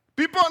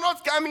 people are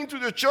not coming to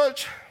the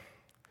church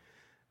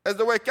as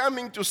they were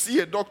coming to see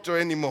a doctor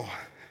anymore.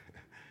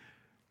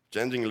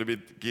 Changing a little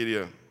bit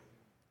here.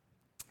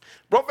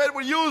 Prophet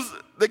will use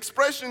the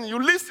expression, you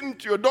listen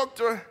to your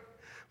doctor,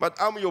 but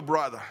I'm your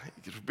brother.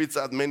 He repeats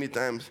that many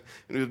times.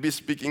 And he'll be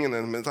speaking,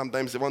 and then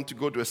sometimes they want to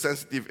go to a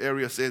sensitive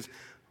area, says,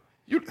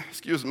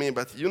 excuse me,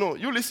 but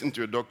you listen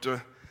to your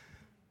doctor,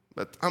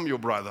 but I'm your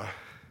brother.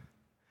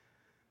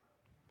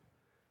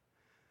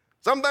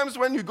 Sometimes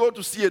when you go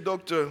to see a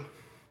doctor,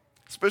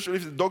 especially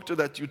if it's a doctor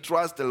that you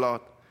trust a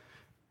lot,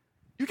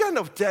 you kind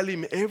of tell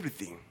him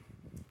everything.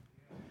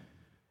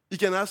 He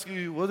can ask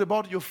you, what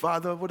about your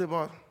father? What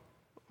about,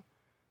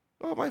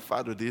 oh, my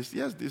father this,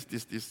 yes, this.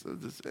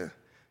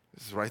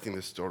 He's writing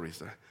the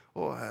stories.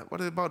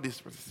 What about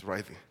this? What is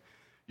writing?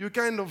 You're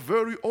kind of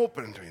very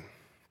open to him.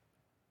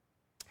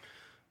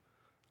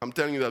 I'm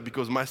telling you that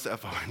because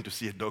myself, I went to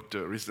see a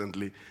doctor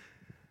recently.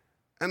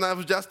 And I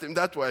was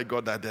that's why I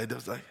got that idea. I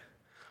was like,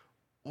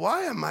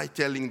 why am I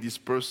telling this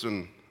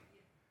person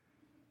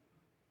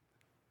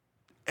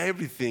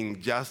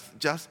everything?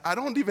 Just I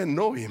don't even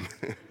know him.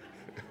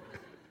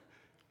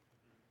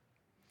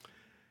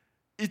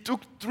 It took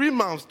 3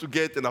 months to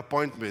get an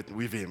appointment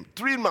with him.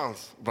 3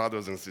 months,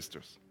 brothers and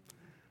sisters.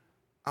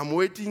 I'm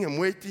waiting,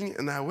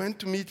 and I went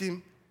to meet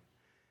him.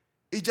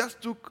 It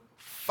just took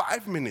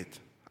 5 minutes,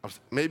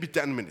 maybe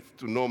 10 minutes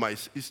to know my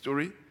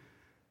history,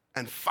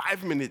 and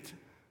 5 minutes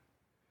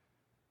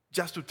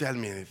just to tell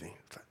me anything.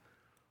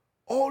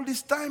 All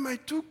this time I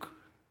took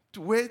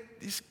to wait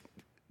this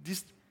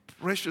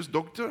precious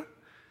doctor,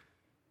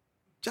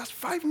 just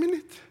 5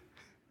 minutes.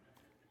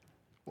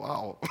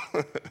 Wow.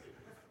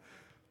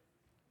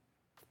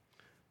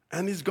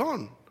 And he's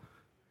gone.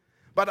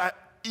 But I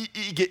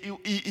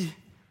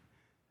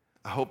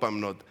hope I'm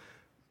not,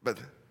 but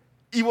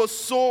he was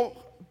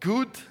so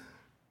good,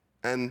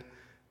 and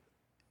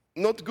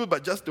not good,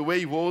 but just the way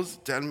he was,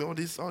 tell me,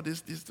 this,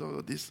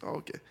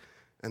 okay.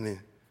 And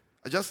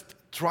I just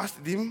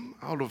trusted him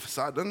all of a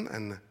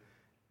sudden,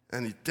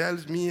 and he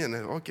tells me, and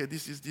okay,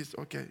 this is this,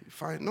 okay,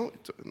 fine,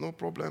 no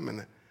problem.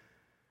 And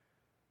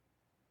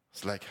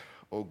it's like,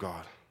 oh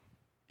God,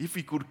 if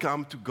we could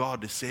come to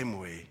God the same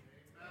way,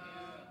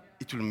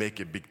 it will make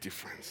a big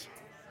difference.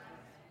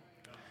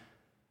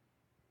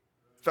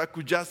 If I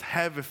could just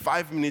have a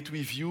 5 minute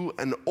with you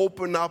and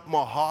open up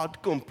my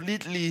heart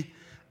completely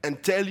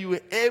and tell you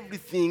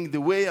everything the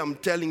way I'm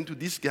telling to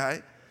this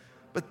guy,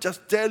 but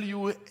just tell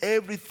you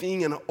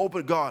everything and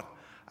open, God,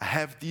 I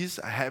have this,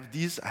 I have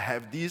this, I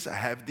have this, I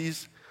have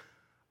this.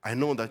 I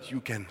know that you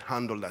can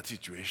handle that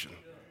situation.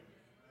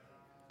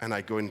 And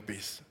I go in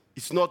peace.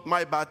 It's not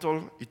my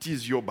battle, it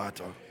is your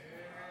battle.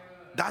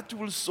 That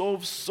will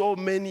solve so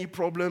many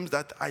problems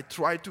that I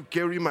try to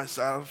carry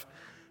myself,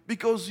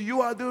 because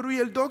you are the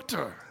real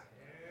doctor.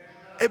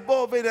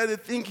 Above any other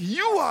thing,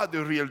 you are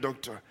the real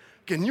doctor.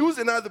 Can use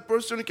another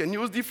person, can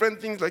use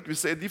different things, like we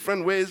say,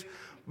 different ways,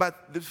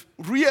 but the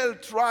real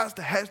trust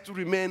has to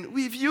remain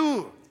with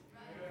you.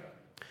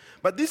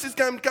 But this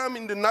can come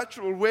in the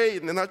natural way,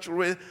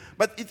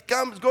 but it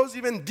goes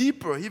even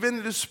deeper, even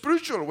in the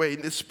spiritual way.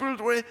 In the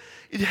spiritual way,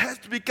 it has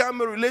to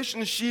become a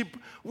relationship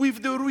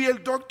with the real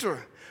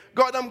doctor.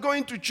 God, I'm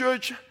going to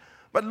church,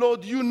 but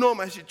Lord, you know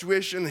my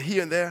situation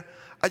here and there.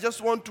 I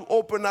just want to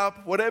open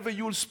up whatever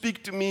you'll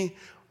speak to me,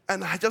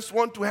 and I just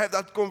want to have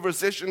that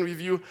conversation with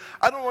you.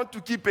 I don't want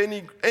to keep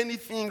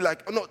anything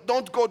like, no,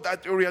 don't go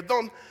that area.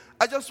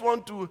 I just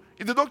want to,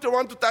 if the doctor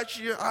wants to touch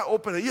here, I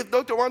open it. If the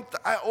doctor wants,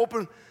 I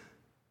open.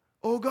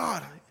 Oh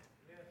God.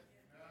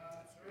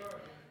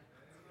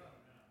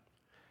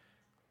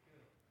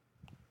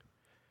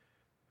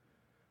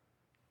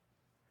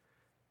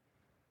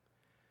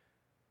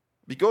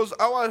 Because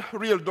our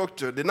real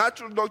doctor, the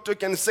natural doctor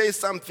can say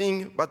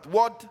something, but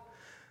what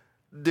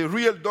the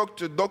real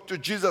doctor, Dr.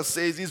 Jesus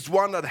says, is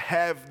one that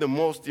have the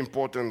most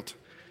important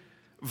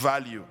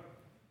value.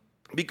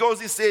 Because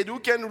he said, who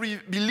can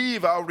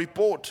believe our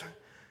report?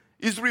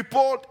 His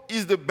report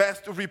is the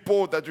best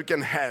report that you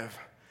can have.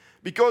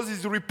 Because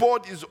his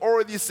report is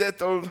already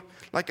settled,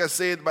 like I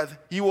said,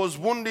 but he was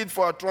wounded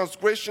for our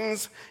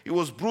transgressions, he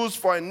was bruised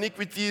for our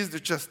iniquities,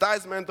 the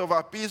chastisement of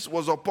our peace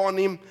was upon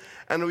him,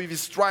 and with his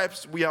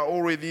stripes we are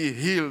already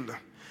healed.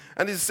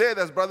 And he said,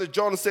 as Brother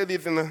John said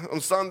it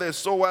on Sunday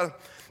so well,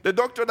 the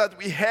doctor that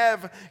we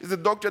have is the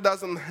doctor that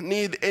doesn't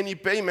need any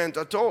payment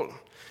at all.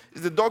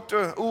 Is the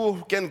doctor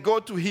who can go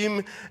to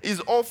him. His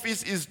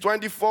office is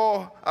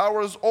 24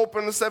 hours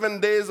open, 7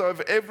 days of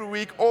every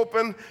week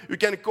open. You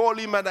can call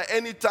him at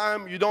any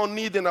time. You don't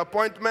need an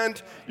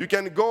appointment. You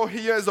can go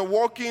here as a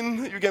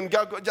walk-in. You can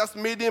just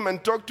meet him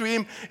and talk to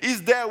him.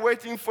 He's there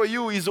waiting for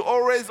you. He's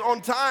always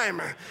on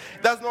time.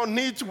 Does not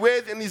need to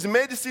wait, and his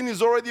medicine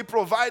is already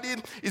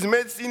provided. His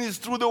medicine is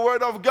through the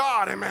word of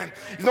God. Amen.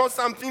 It's not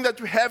something that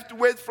you have to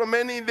wait for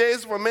many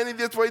days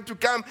for it to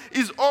come.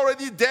 It's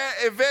already there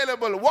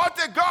available.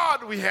 What a God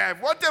we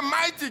have. What a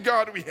mighty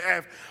God we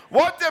have.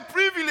 What a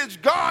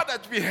privileged God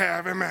that we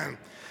have. Amen.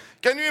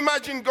 Can you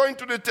imagine going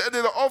to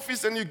the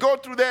office and you go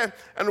through there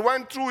and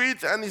went through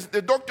it, and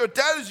the doctor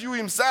tells you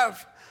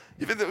himself,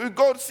 if you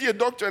go see a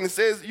doctor and he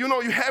says, you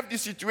know, you have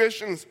these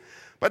situations,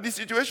 but the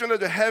situation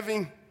that you're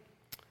having,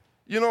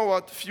 you know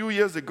what, a few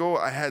years ago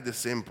I had the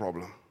same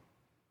problem.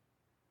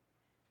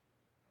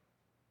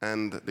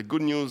 And the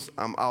good news,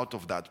 I'm out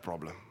of that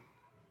problem.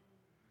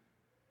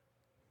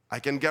 I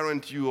can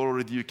guarantee you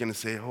already, you can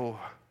say, oh,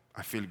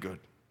 I feel good.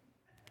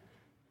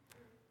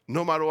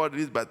 No matter what it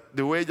is, but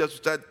the way that you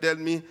start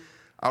telling me,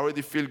 I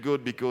already feel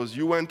good because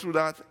you went through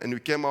that and you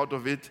came out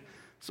of it,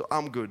 so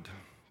I'm good.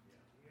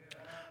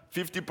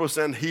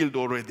 50% healed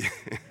already.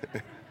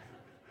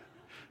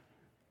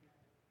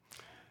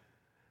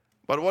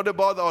 But what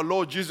about our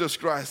Lord Jesus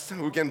Christ,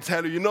 who can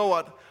tell you, you know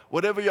what,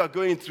 whatever you are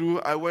going through,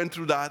 I went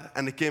through that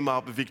and I came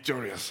out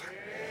victorious.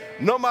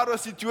 No matter the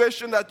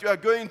situation that you are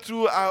going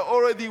through, I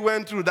already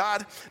went through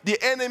that. The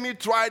enemy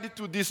tried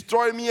to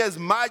destroy me as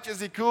much as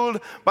he could,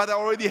 but I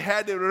already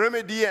had a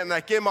remedy and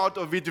I came out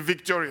of it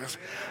victorious.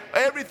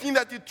 Everything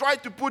that he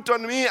tried to put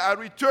on me, I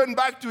returned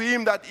back to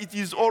him that it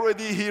is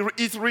already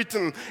it's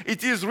written.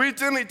 It is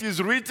written, it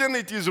is written,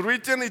 it is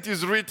written, it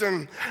is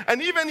written.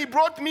 And even he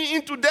brought me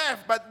into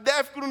death, but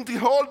death couldn't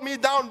hold me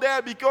down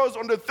there because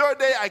on the third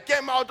day I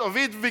came out of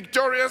it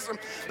victorious.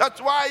 That's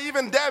why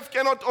even death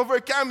cannot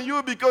overcome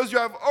you, because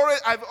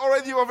I've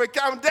already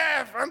overcome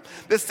death.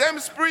 The same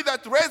spirit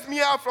that raised me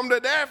up from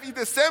the death is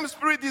the same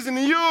spirit is in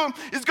you.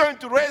 Is going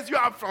to raise you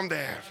up from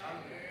death.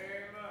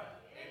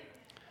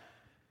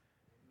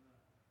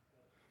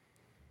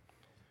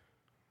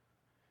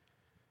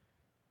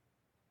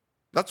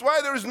 That's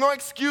why there is no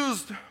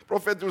excuse,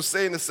 Prophet will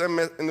say in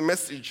the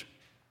message.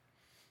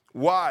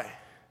 Why?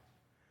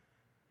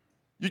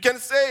 You can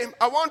say,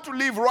 I want to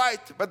live right,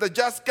 but I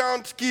just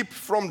can't keep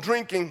from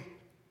drinking.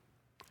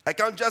 I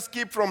can't just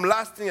keep from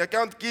lasting. I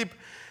can't keep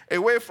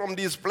away from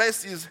these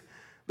places.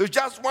 There's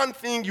just one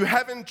thing, you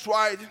haven't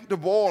tried the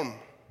balm.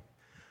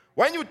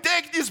 When you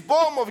take this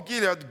balm of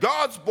Gilead,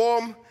 God's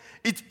balm,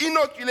 it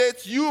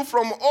inoculates you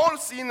from all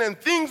sin and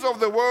things of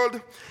the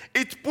world.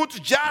 It puts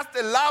just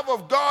the love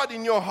of God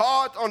in your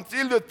heart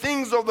until the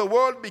things of the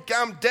world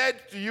become dead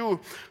to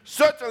you.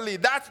 Certainly,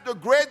 that's the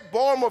great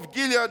balm of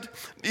Gilead.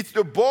 It's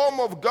the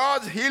balm of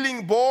God's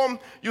healing balm.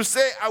 You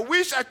say, I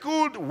wish I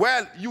could.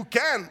 Well, you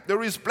can.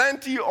 There is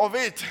plenty of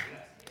it.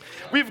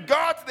 We've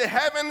got the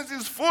heavens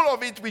is full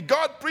of it. We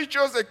got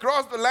preachers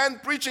across the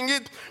land preaching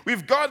it.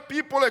 We've got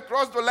people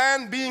across the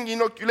land being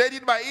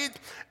inoculated by it.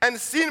 And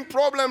sin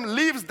problem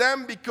leaves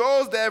them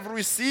because they have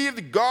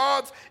received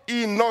God's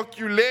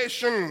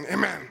inoculation.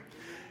 Amen.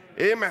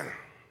 Amen.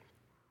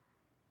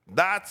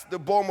 That's the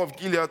balm of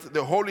Gilead,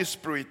 the Holy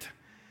Spirit.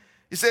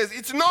 He says,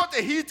 it's not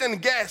a hit and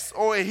guess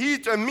or a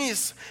hit and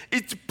miss.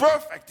 It's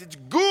perfect. It's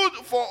good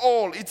for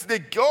all. It's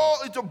the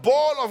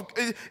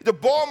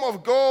balm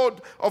of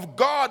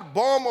God,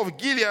 balm of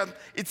Gilead.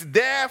 It's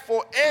there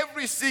for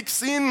every sick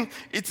sin.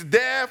 It's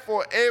there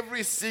for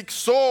every sick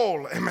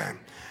soul. Amen.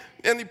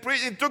 And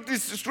he took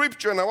this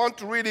scripture, and I want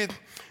to read it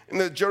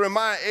in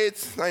Jeremiah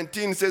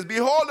 8:19. It says,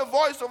 behold the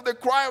voice of the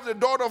cry of the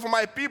daughter of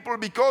my people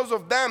because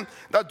of them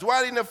that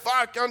dwell in a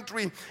far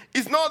country.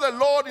 Is not the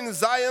Lord in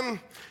Zion?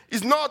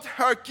 Is not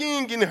her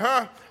king in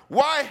her?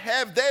 Why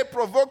have they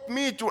provoked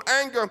me to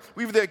anger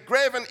with their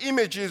graven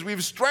images,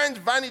 with strange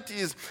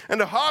vanities?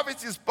 And the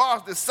harvest is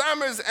past, the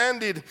summer is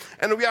ended,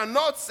 and we are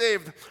not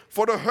saved.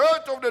 For the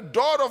hurt of the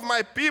daughter of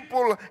my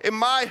people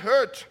am I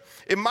hurt.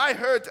 In my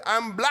hurt I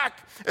am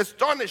black,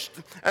 astonished,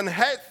 and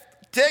hath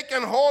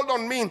taken hold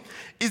on me.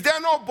 Is there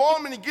no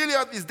balm in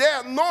Gilead? Is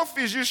there no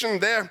physician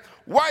there?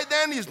 Why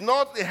then is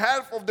not the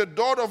health of the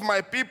daughter of my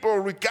people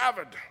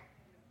recovered?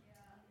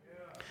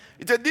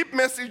 It's a deep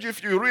message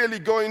if you really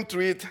go into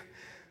it,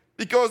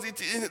 because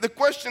the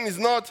question is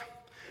not,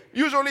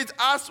 usually it's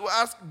us who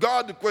ask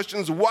God the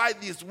questions, why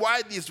this,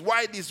 why this,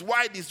 why this,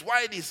 why this,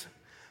 why this?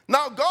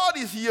 Now God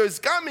is here, is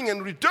coming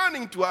and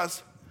returning to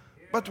us,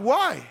 but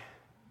why?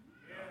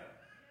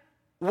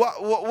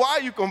 Why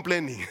are you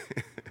complaining?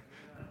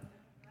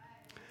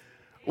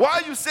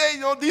 Why you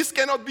say, this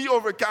cannot be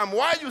overcome?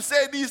 Why you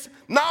say this,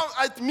 now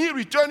at me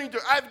returning to,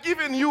 I've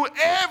given you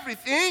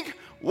everything.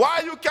 Why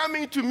are you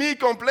coming to me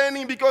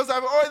complaining? Because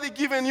I've already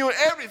given you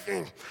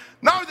everything.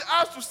 Now it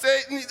has to say,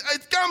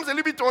 it comes a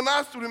little bit on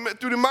us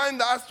to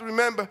remind us to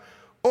remember,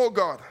 oh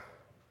God,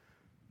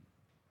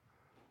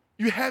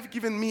 you have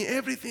given me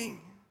everything.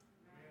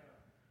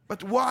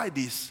 But why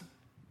this?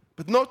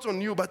 But not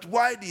on you, but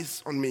why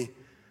this on me?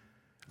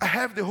 I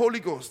have the Holy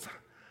Ghost.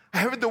 I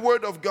have the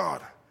Word of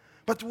God.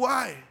 But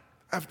why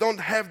I don't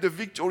have the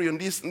victory in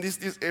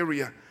this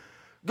area?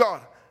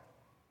 God,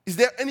 is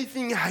there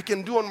anything I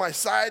can do on my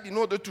side in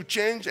order to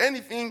change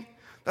anything?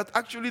 That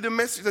actually the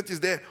message that is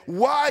there.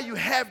 Why you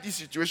have this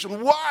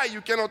situation? Why you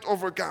cannot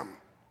overcome?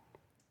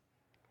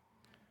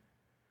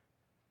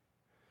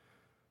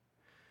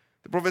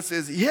 The prophet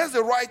says he has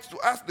the right to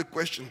ask the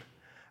question.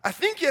 I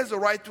think he has the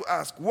right to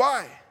ask.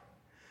 Why?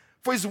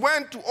 For he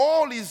went to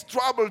all his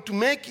trouble to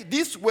make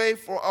this way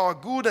for our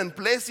good and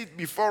place it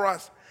before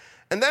us.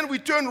 And then we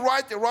turn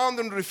right around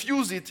and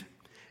refuse it.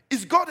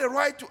 Is God a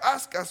right to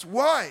ask us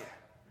why?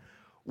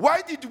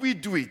 Why did we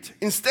do it?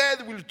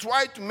 Instead, we'll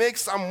try to make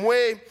some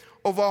way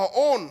of our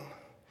own.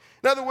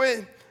 Another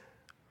way,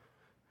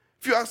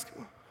 if you ask,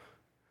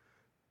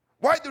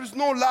 why there is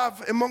no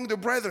love among the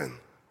brethren?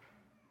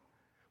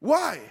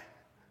 Why?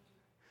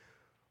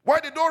 Why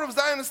the daughter of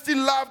Zion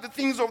still love the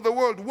things of the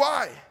world?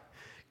 Why?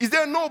 Is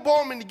there no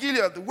balm in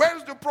Gilead?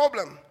 Where's the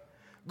problem?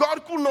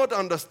 God could not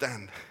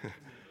understand.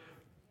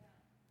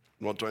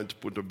 I'm not trying to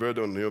put a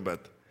burden on you,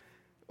 but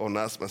on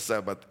us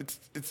myself, but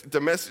it's a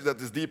message that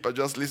is deep. I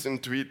just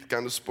listened to it,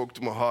 kind of spoke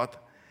to my heart.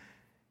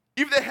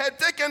 If they had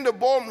taken the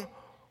balm,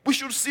 we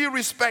should see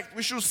respect,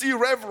 we should see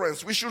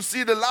reverence, we should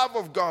see the love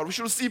of God, we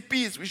should see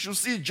peace, we should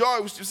see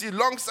joy, we should see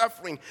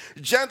long-suffering,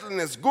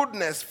 gentleness,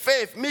 goodness,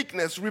 faith,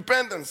 meekness,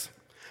 repentance.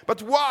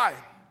 But why?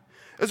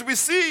 As we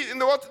see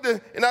in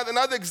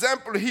another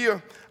example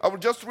here, I will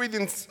just read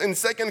in 2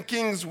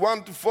 Kings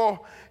 1-4.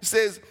 It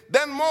says,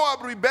 then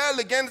Moab rebelled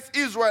against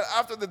Israel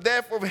after the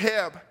death of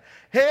Ahab.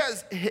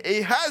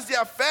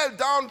 Ahaziah fell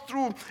down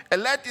through a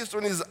lattice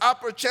on his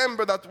upper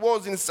chamber that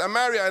was in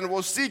Samaria and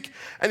was sick.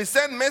 And he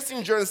sent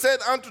messenger and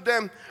said unto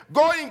them,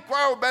 go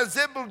inquire of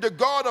Beelzebul, the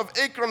god of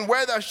Ekron,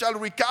 whether I shall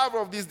recover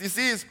of this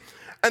disease.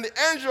 And the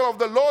angel of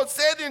the Lord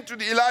said unto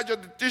Elijah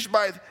the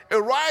Tishbite,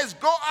 arise,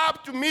 go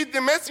up to meet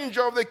the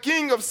messenger of the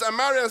king of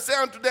Samaria, and say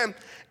unto them,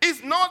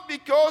 it's not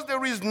because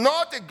there is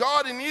not a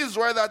God in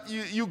Israel that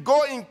you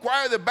go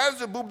inquire the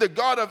Beelzebub, the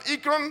god of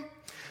Ekron.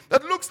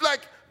 That looks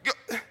like,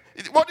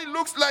 what it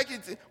looks like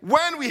is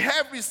when we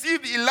have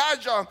received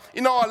Elijah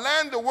in our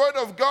land, the word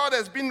of God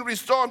has been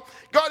restored.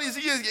 God is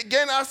here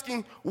again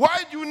asking,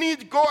 why do you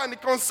need to go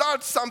and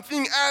consult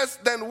something else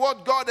than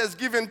what God has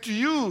given to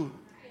you?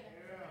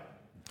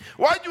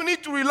 Why do you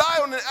need to rely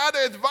on other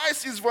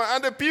advices for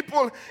other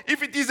people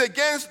if it is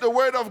against the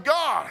word of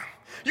God?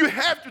 You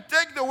have to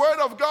take the word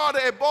of God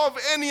above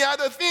any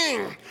other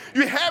thing.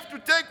 You have to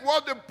take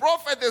what the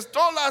prophet has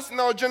told us in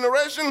our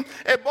generation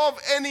above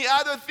any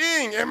other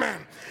thing. Amen.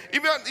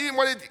 Even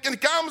when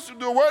it comes to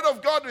the word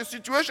of God, the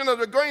situation that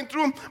we're going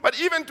through, but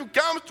even to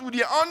come to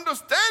the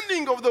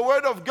understanding of the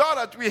word of God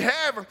that we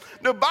have,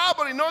 the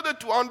Bible, in order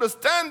to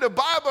understand the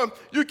Bible,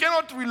 you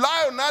cannot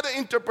rely on other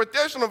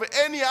interpretation of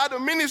any other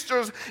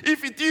ministers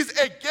if it is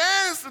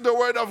against the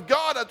word of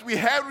God that we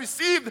have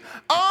received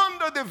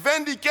under the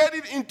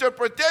vindicated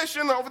interpretation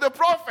of the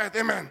prophet.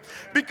 Amen.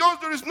 Because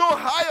there is no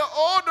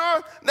higher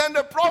order than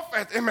the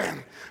prophet.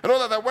 Amen. I know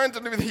that I went a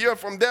little bit here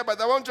from there,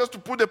 but I want just to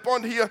put a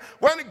point here.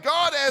 When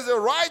God has a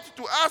right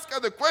to ask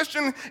the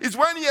question is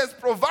when he has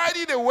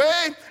provided a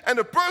way and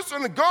the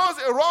person goes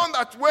around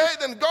that way,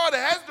 then God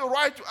has the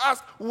right to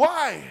ask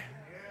why.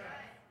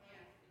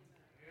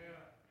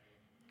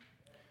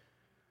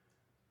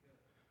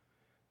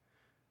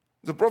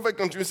 The prophet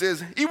continues,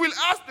 says, he will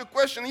ask the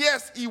question,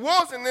 yes, he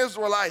was an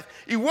Israelite.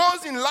 He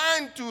was in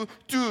line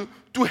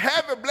to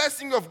have a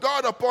blessing of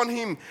God upon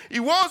him. He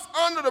was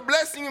under the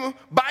blessing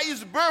by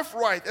his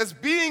birthright as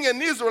being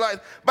an Israelite,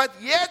 but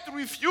yet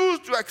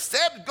refused to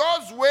accept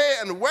God's way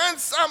and went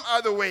some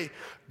other way.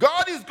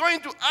 God is going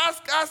to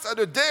ask us at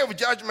the day of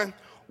judgment,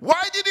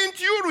 why didn't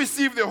you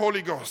receive the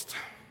Holy Ghost?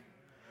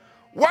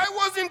 Why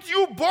wasn't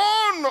you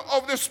born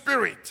of the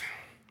Spirit?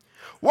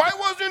 Why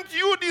wasn't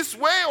you this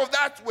way or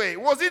that way?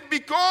 Was it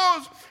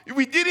because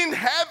we didn't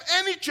have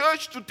any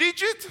church to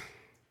teach it?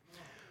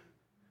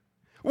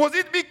 Was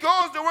it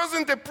because there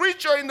wasn't a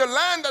preacher in the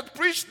land that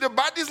preached the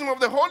baptism of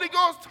the Holy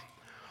Ghost?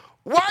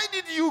 Why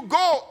did you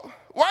go?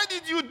 Why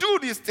did you do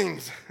these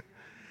things?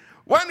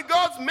 When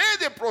God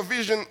made a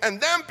provision and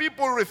then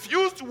people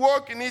refuse to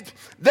work in it,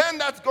 then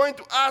that's going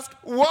to ask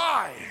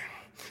why.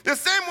 The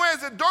same way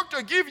as a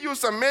doctor gives you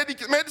some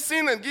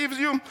medicine and gives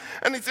you,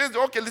 and he says,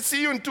 okay, let's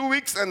see you in 2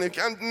 weeks, and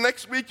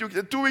next week,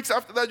 2 weeks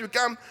after that, you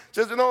come.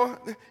 Says,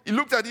 he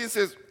looked at it and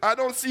says, I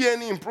don't see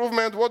any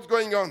improvement. What's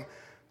going on?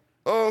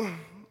 Oh,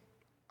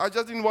 I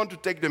just didn't want to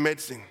take the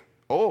medicine.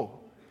 Oh,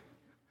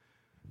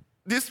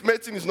 this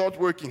medicine is not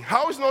working.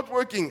 How is it not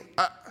working?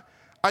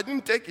 I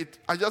didn't take it.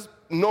 I just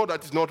know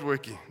that it's not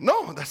working.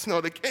 No, that's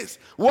not the case.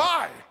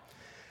 Why?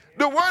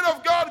 The Word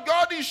of God,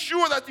 God is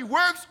sure that He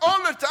works all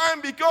the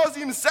time because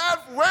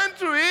Himself went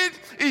through it,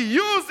 He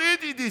used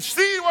it, He did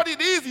see what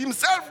it is.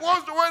 Himself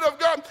was the Word of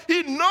God.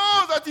 He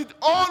knows that it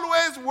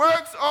always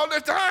works all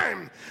the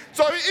time.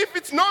 So if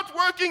it's not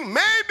working,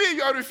 maybe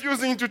you are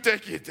refusing to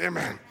take it.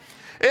 Amen.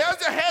 He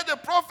also had a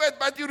prophet,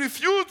 but he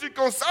refused to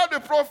consult the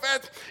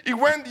prophet. He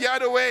went the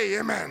other way.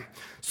 Amen.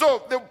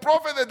 So the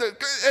prophet, the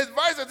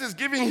advice that is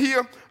giving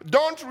here,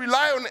 don't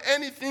rely on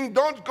anything.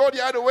 Don't go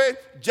the other way.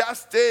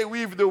 Just stay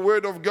with the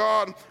Word of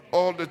God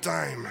all the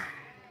time.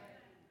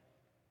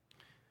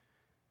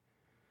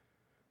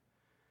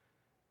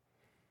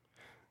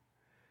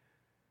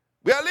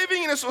 We are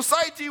living in a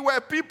society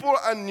where people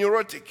are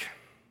neurotic.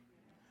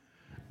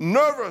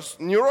 Nervous,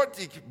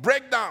 neurotic,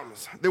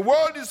 breakdowns. The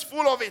world is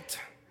full of it.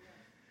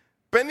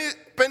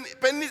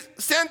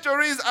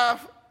 Penitentiaries are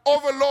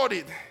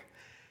overloaded.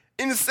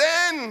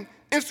 Insane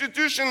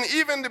institution,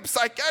 even the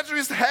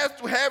psychiatrist has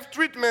to have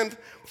treatment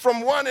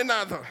from one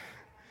another.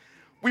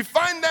 We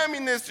find them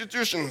in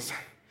institutions.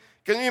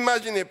 Can you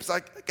imagine a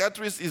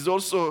psychiatrist is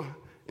also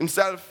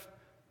himself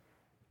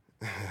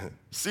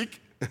sick?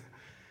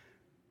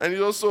 And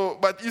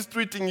but he's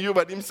treating you,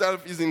 but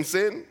himself is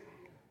insane?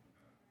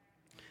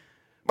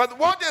 But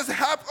what has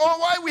happened, or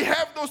why we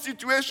have those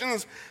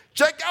situations?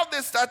 Check out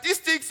the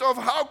statistics of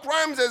how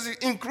crimes has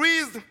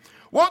increased.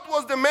 What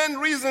was the main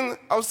reason?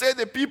 I'll say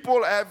the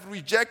people have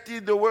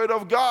rejected the Word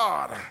of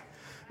God.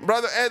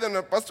 Brother Ed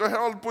and Pastor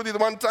Harold put it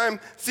one time,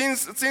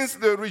 since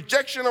the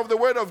rejection of the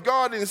Word of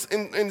God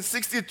in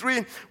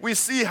 63, we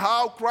see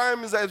how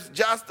crimes have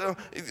just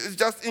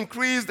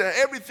increased, and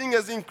everything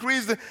has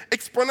increased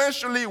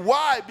exponentially.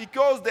 Why?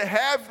 Because they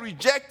have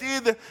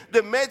rejected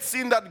the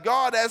medicine that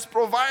God has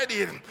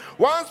provided.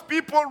 Once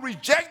people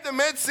reject the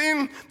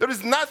medicine, there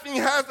is nothing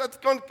else that's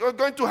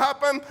going to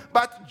happen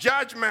but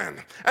judgment.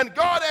 And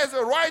God has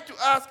a right to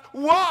ask,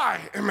 why?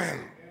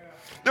 Amen.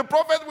 The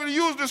prophet will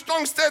use the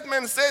strong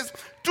statement, says,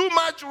 too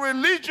much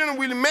religion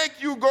will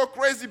make you go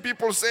crazy,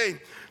 people say.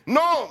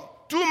 No,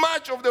 too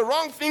much of the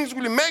wrong things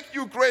will make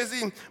you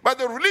crazy. But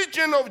the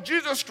religion of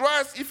Jesus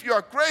Christ, if you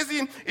are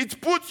crazy,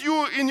 it puts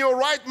you in your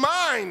right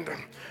mind.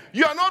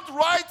 You are not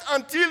right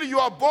until you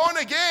are born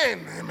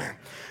again. Amen.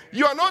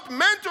 You are not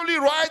mentally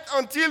right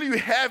until you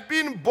have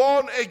been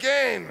born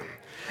again.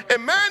 A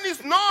man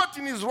is not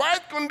in his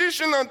right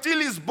condition until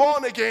he is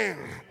born again.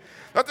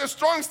 That's a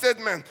strong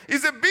statement.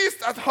 He's a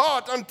beast at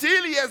heart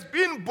until he has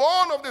been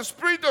born of the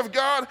Spirit of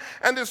God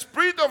and the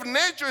spirit of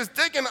nature is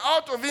taken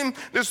out of him.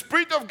 The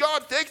Spirit of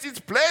God takes its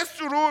place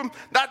to rule,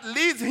 that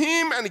leads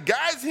him and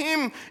guides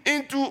him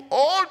into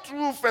all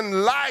truth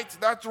and light.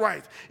 That's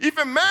right. If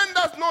a man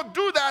does not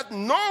do that,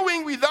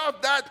 knowing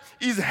without that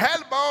is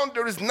hellbound,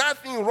 there is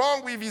nothing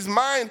wrong with his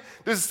mind.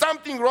 There's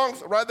something wrong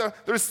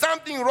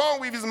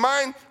with his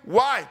mind.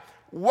 Why?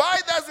 Why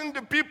doesn't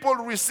the people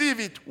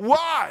receive it?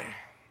 Why?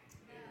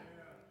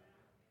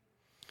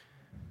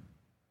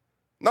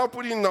 Now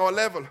put it in our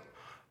level.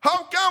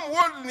 How come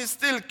worldliness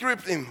still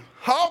creeping?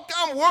 How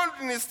come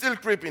worldliness still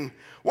creeping?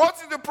 What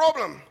is the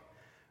problem?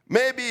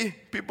 Maybe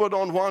people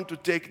don't want to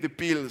take the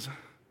pills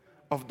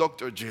of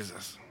Dr.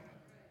 Jesus.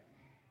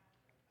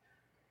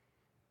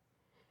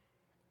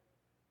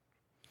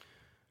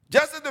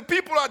 Just as the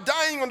people are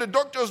dying on the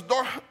doctor's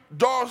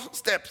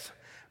doorsteps,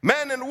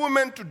 men and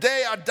women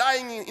today are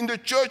dying in the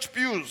church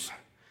pews.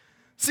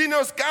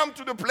 Sinners come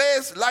to the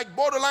place like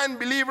borderline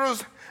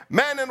believers,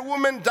 men and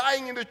women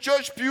dying in the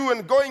church pew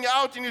and going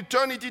out in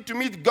eternity to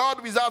meet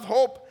God without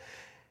hope.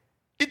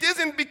 It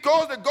isn't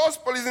because the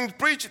gospel isn't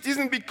preached. It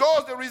isn't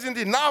because there isn't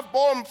enough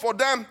balm for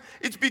them.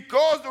 It's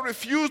because they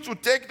refuse to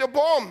take the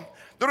balm.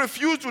 They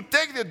refuse to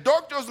take the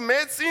doctor's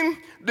medicine.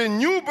 The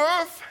new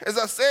birth, as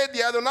I said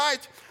the other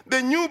night,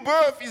 the new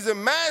birth is a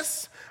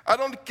mess. I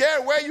don't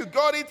care where you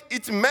got it.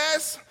 It's a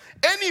mess.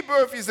 Any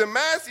birth is a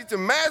mess. It's a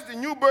mess. The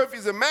new birth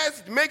is a mess.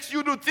 It makes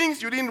you do things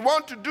you didn't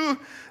want to do.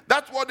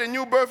 That's what the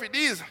new birth it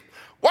is.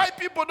 Why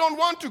people don't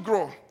want to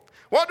grow?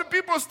 Why do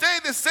people stay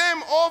the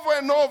same over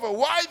and over?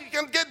 Why you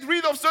can get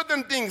rid of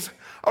certain things?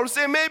 I would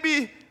say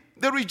maybe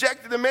they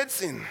rejected the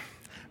medicine.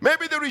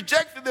 Maybe they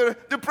rejected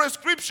the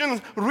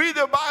prescriptions. Read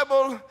the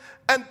Bible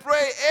and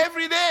pray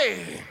every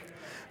day.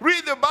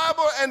 Read the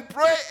Bible and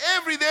pray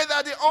every day.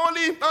 That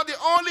not the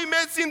only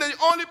medicine, the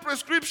only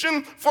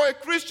prescription for a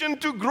Christian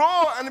to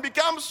grow and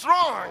become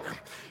strong.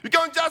 You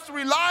can't just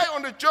rely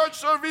on the church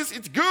service.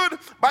 It's good,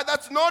 but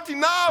that's not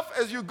enough.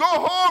 As you go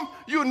home,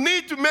 you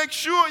need to make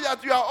sure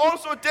that you are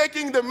also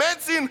taking the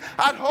medicine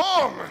at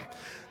home.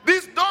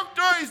 This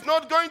doctor is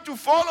not going to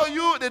follow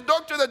you. The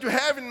doctor that you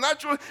have in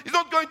natural is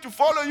not going to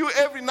follow you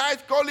every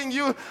night calling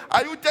you,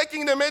 are you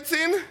taking the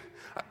medicine?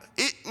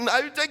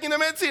 Are you taking the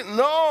medicine?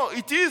 No,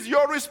 it is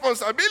your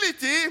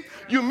responsibility.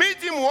 You meet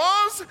him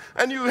once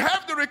and you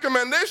have the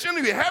recommendation,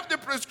 you have the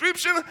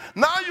prescription.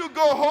 Now you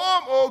go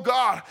home, oh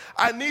God,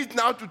 I need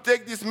now to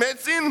take this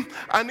medicine.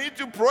 I need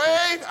to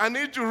pray. I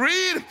need to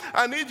read.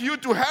 I need you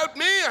to help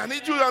me. I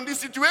need you on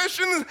this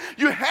situation.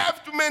 You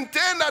have to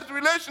maintain that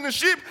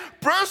relationship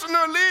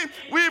personally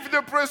with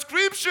the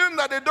prescription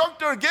that the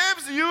doctor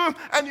gives you,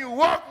 and you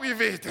walk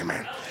with it.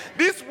 Amen.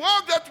 This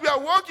walk that we are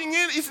walking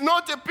in is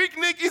not a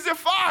picnic, it's a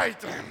fight.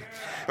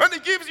 When he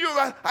gives you,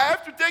 I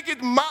have to take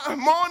it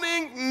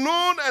morning,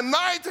 noon, and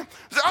night.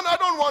 I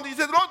don't want it. It's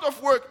a lot of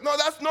work. No,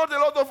 that's not a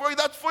lot of work.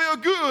 That's for your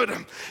good.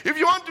 If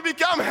you want to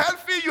become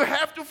healthy, you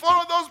have to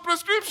follow those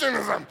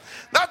prescriptions.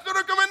 That's the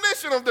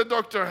recommendation of the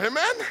doctor.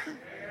 Amen?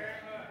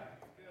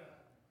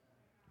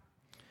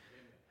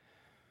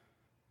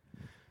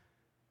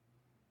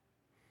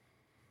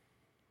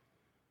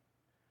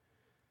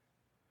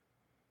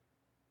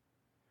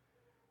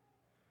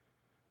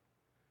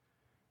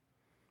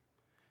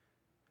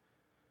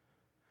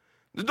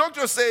 The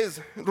doctor says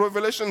in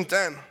Revelation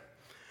 10,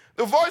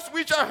 the voice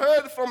which I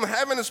heard from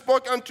heaven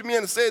spoke unto me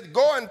and said,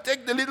 go and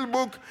take the little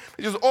book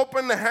which is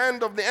open in the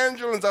hand of the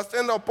angel and that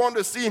stand upon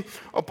the sea,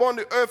 upon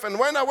the earth. And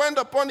when I went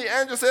upon the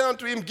angel, said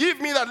unto him, give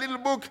me that little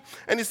book.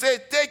 And he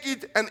said, take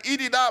it and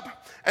eat it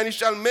up, and it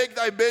shall make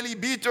thy belly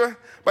bitter,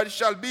 but it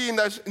shall be in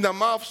the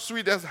mouth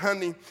sweet as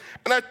honey.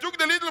 And I took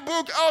the little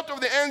book out of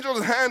the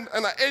angel's hand,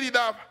 and I ate it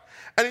up,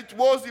 and it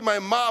was in my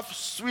mouth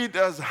sweet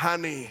as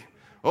honey.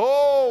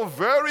 Oh,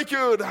 very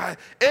good.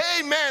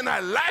 Amen. I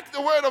like the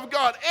word of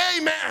God.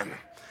 Amen.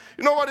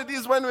 You know what it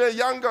is when we were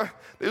younger?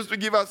 They used to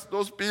give us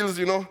those pills,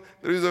 you know.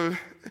 There is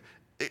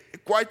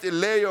quite a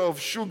layer of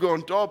sugar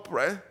on top,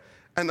 right?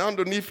 And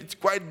underneath it's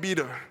quite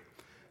bitter.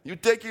 You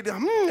take it,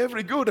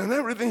 every good and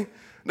everything.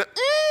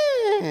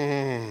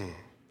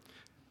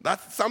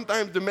 That's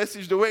sometimes the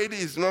message the way it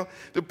is, you know.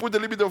 They put a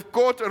little bit of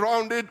coat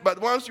around it, but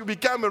once you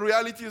become a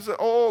reality, you say,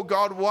 oh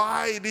God,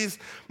 why this?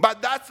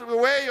 But that's the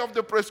way of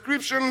the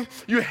prescription.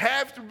 You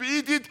have to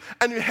eat it,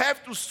 and you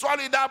have to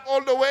swallow it up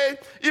all the way,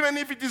 even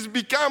if it is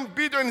become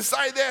bitter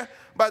inside there,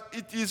 but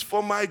it is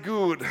for my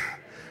good.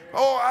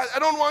 Oh, I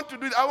don't want to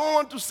do it. I don't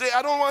want to say,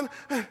 I don't want...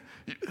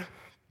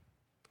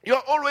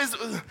 You're always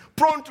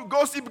prone to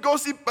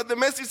gossip, but the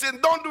message says,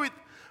 don't do it.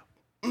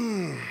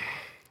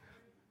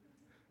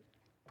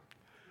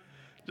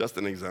 Just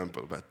an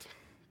example, but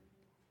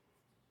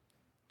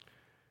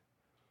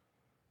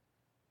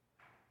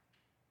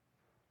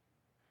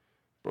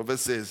Prophet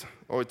says,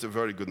 oh, it's a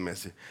very good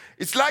message.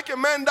 It's like a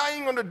man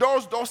dying on the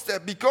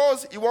doorstep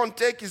because he won't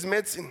take his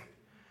medicine.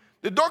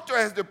 The doctor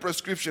has the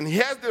prescription. He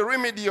has the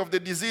remedy of the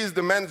disease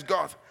the man's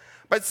got.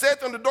 But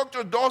sat on the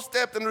doctor's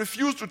doorstep and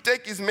refused to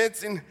take his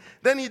medicine.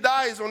 Then he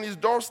dies on his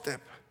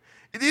doorstep.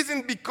 It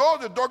isn't because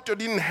the doctor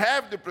didn't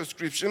have the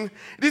prescription.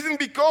 It isn't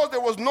because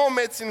there was no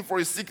medicine for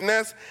his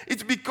sickness.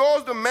 It's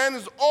because the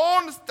man's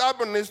own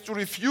stubbornness to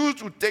refuse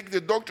to take the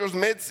doctor's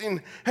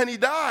medicine, and he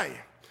died.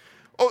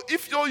 Or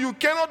if so, you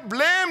cannot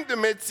blame the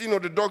medicine or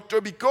the doctor,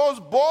 because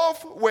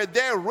both were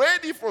there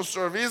ready for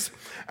service,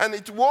 and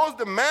it was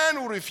the man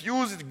who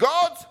refused it.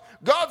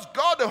 God's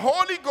God, the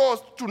Holy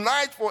Ghost,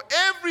 tonight for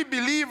every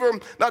believer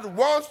that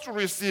wants to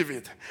receive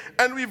it.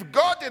 And we've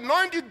got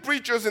anointed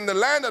preachers in the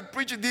land that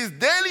preach this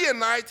daily and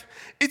night.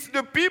 It's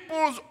the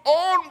people's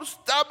own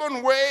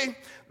stubborn way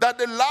that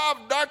they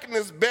love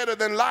darkness better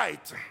than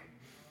light.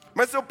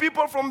 But so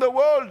people from the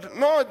world,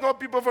 no, it's not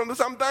people from the,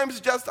 sometimes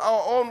it's just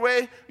our own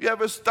way. You have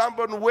a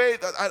stubborn way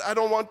that I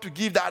don't want to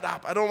give that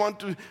up. I don't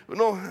want to,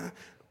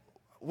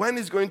 when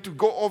is going to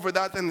go over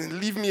that and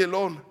leave me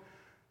alone?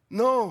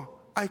 No.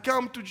 I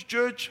come to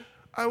church,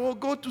 I will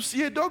go to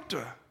see a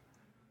doctor.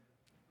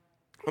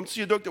 I'm to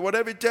see a doctor.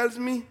 Whatever he tells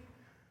me,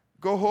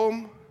 go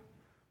home.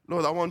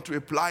 Lord, I want to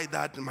apply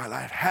that in my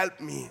life.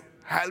 Help me,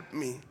 help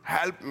me,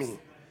 help me,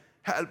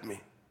 help me.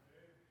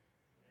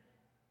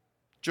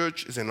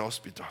 Church is an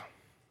hospital.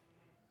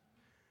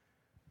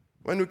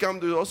 When you come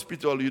to the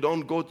hospital, you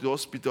don't go to the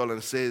hospital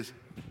and say,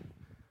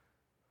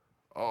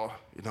 oh,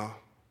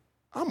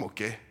 I'm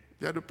okay.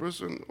 The other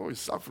person, is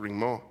suffering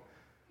more.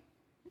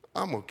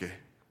 I'm okay.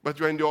 But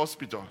you're in the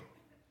hospital.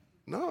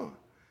 No.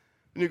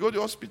 When you go to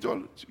the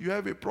hospital, you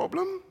have a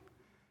problem.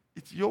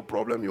 It's your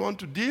problem. You want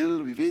to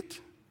deal with it.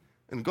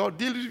 And God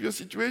deals with your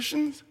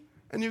situations.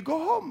 And you go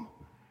home.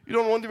 You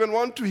don't even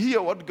want to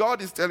hear what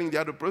God is telling the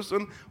other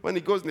person when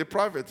he goes in the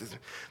private.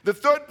 The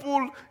third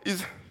pool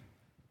is,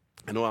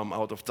 I know I'm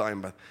out of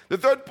time, but the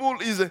third pool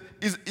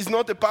is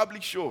not a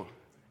public show.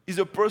 It's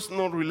a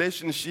personal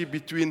relationship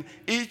between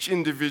each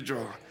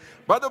individual.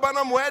 Brother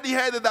Branham, when he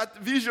had that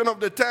vision of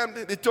the tent,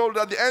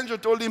 the angel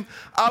told him,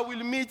 I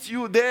will meet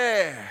you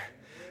there.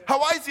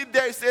 How is it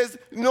there? It says,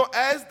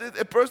 as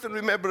a person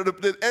remembered,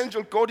 the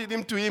angel quoted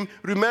him to him,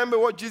 remember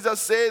what Jesus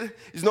said?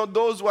 It's not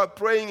those who are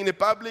praying in the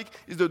public,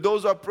 it's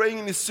those who are praying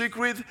in the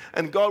secret,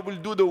 and God will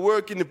do the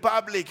work in the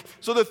public.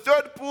 So the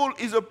third pool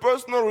is a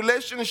personal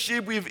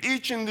relationship with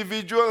each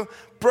individual,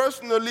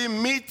 personally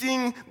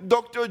meeting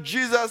Dr.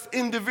 Jesus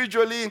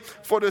individually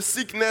for the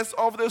sickness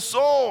of the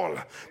soul.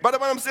 But the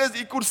Bible says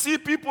he could see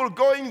people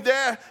going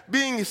there,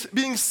 being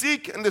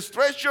sick, and the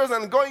stretchers,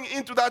 and going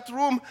into that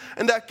room,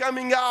 and they're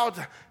coming out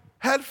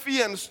healthy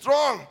and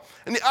strong.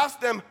 And he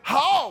asked them,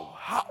 how?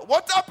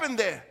 What happened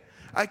there?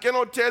 I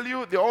cannot tell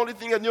you. The only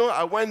thing I know,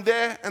 I went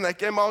there and I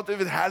came out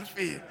of it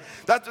healthy.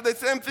 That's the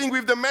same thing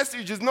with the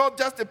message. It's not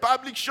just a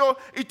public show.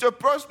 It's a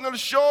personal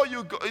show.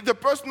 It's a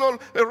personal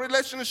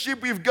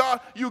relationship with God.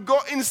 You go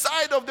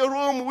inside of the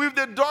room with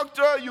the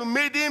doctor. You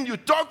meet him. You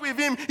talk with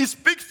him. He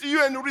speaks to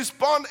you and you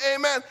respond,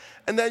 amen.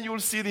 And then you'll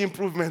see the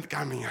improvement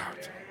coming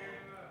out.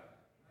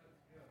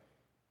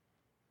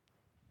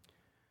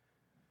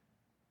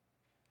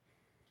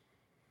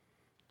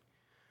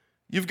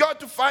 You've got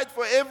to fight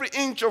for every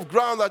inch of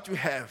ground that you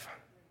have.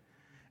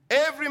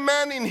 Every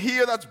man in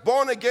here that's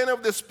born again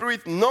of the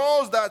Spirit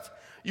knows that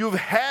you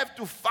have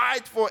to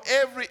fight for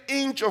every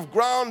inch of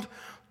ground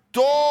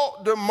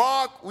toward the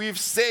mark with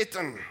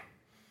Satan.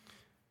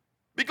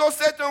 Because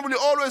Satan will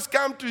always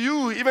come to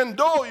you, even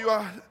though you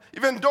are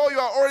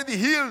already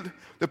healed,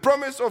 the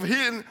promise of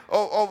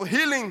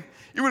healing,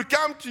 he will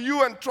come to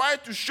you and try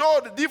to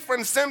show the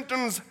different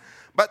symptoms,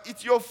 but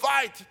it's your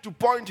fight to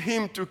point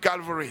him to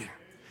Calvary.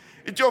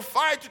 It's your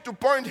fight to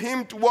point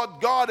him to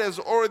what God has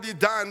already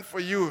done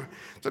for you.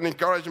 It's an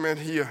encouragement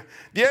here.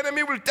 The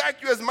enemy will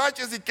attack you as much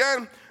as he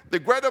can. The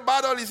greater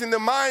battle is in the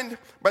mind,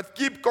 but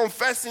keep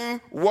confessing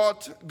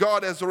what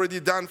God has already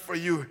done for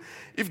you.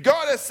 If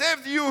God has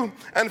saved you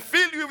and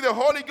filled you with the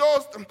Holy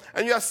Ghost,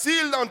 and you are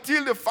sealed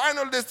until the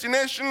final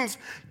destinations,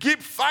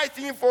 keep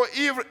fighting for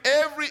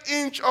every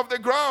inch of the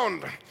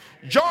ground.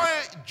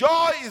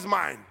 Joy is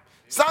mine.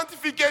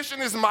 Sanctification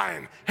is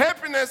mine.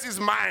 Happiness is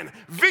mine.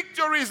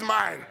 Victory is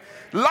mine.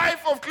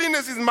 Life of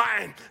cleanness is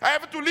mine. I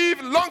have to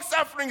live. Long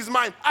suffering is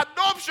mine.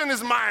 Adoption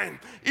is mine.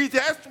 It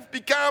has to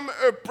become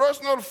a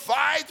personal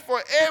fight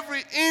for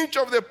every inch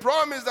of the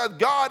promise that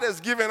God has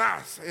given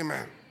us.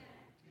 Amen.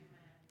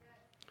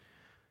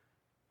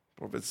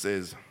 Prophet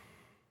says,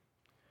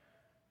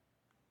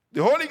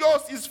 the Holy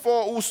Ghost is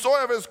for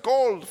whosoever is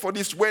called for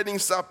this wedding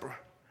supper.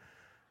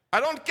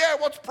 I don't care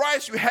what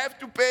price you have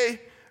to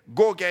pay,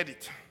 go get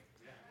it.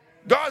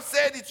 God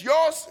said it's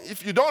yours.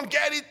 If you don't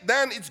get it,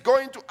 then it's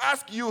going to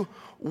ask you,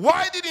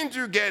 why didn't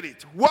you get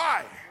it?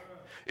 Why?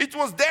 It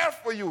was there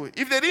for you.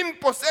 If they didn't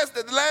possess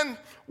the land,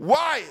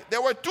 why?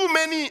 There were too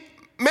many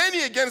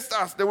against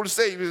us, they will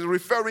say,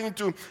 referring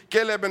to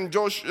Caleb and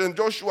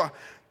Joshua.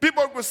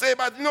 People could say,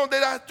 but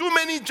there are too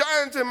many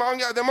giants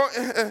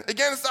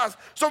against us,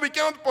 so we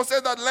cannot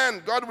possess that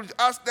land. God will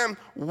ask them,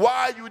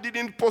 why you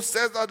didn't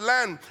possess that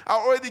land? I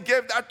already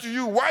gave that to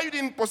you. Why you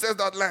didn't possess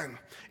that land?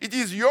 It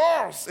is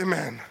yours.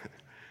 Amen.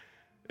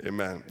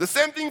 Amen. The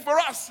same thing for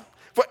us.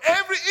 For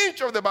every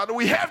inch of the battle,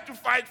 we have to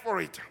fight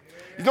for it.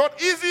 It's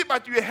not easy,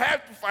 but you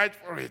have to fight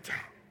for it.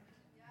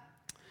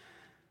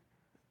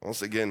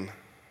 Once again,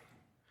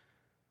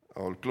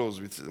 I'll close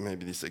with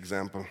maybe this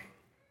example.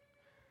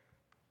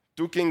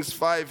 2 Kings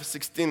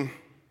 5:16.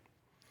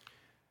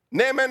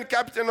 Naaman,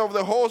 captain of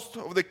the host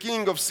of the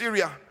king of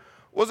Syria,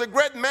 was a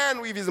great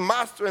man with his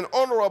master and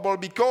honorable,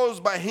 because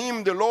by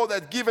him the Lord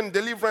had given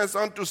deliverance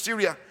unto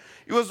Syria.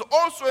 He was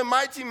also a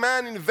mighty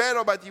man in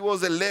valor, but he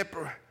was a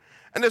leper.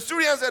 And the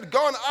Syrians had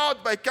gone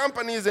out by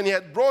companies, and he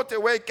had brought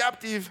away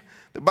captive,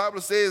 the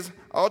Bible says,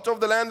 out of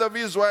the land of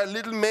Israel, a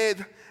little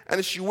maid,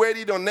 and she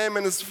waited on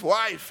Naaman's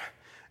wife.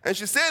 And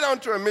she said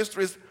unto her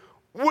mistress,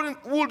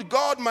 would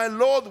God my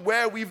Lord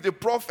were with the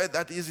prophet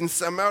that is in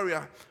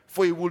Samaria,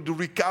 for he would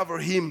recover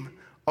him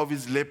of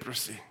his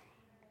leprosy.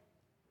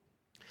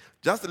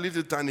 Just a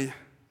little tiny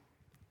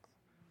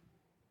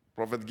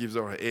prophet gives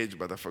her age,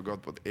 but I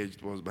forgot what age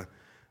it was, but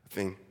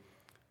thing.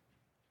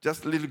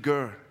 Just a little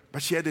girl,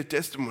 but she had a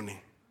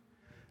testimony.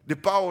 The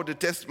power of the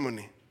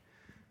testimony.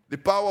 The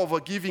power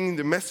of giving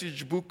the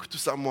message book to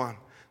someone.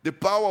 The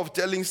power of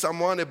telling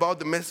someone about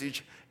the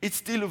message. It's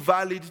still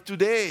valid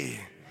today.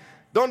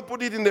 Don't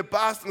put it in the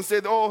past and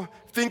say, oh,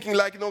 thinking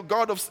like,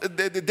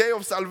 the day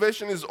of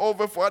salvation is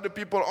over for other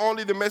people,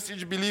 only the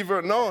message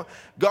believer. No,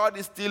 God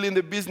is still in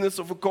the business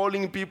of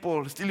calling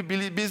people, still in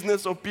the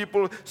business of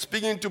people,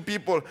 speaking to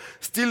people.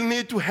 Still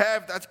need to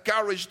have that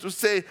courage to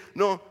say,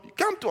 no,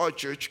 come to our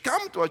church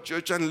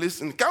and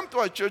listen. Come to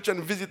our church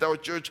and visit our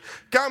church.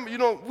 Come,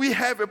 we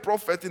have a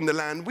prophet in the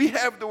land. We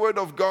have the word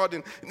of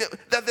God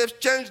that has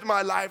changed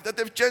my life,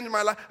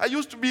 I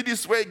used to be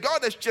this way.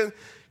 God has changed.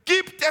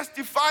 Keep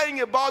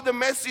testifying about the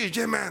message,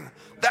 amen.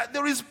 That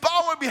there is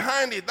power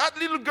behind it. That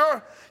little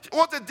girl,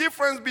 what the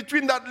difference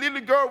between that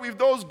little girl with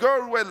those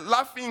girls who were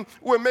laughing,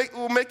 who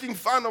were making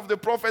fun of the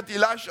prophet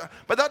Elisha.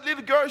 But that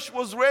little girl, she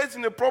was raised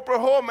in a proper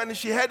home and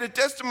she had a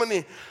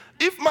testimony.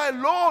 If my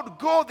Lord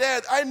go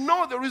there, I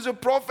know there is a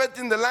prophet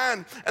in the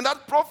land. And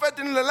that prophet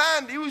in the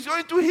land, he was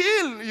going to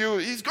heal you.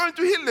 He's going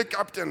to heal the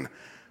captain.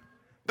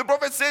 The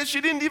prophet says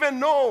she didn't even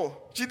know.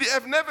 She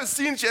had never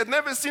seen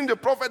the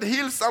prophet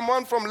heal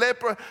someone from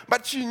leper,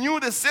 but she knew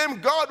the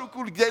same God who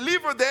could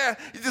deliver there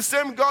is the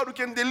same God who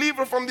can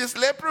deliver from this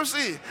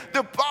leprosy.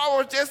 The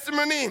power of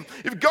testimony.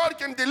 If God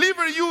can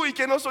deliver you, he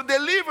can also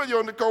deliver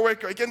your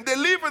coworker. He can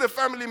deliver the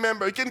family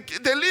member. He can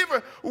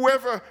deliver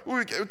whoever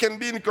who can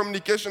be in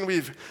communication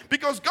with.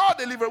 Because God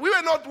delivered. We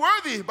were not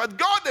worthy, but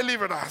God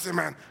delivered us,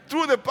 amen,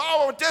 through the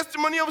power of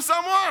testimony of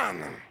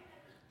someone.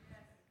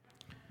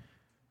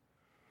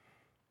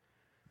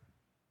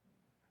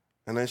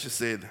 And then she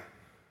said,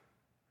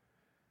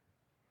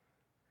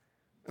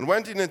 and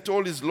went in and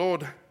told his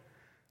Lord.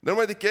 Then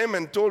when he came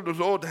and told the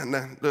Lord, and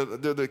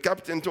the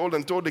captain told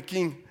the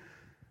king,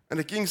 and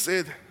the king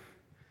said,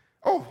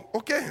 oh,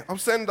 okay, I'll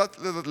send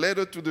that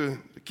letter to the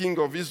king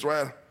of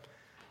Israel.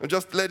 And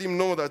just let him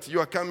know that you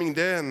are coming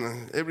there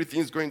and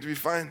everything is going to be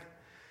fine.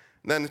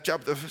 Then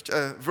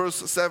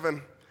verse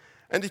 7.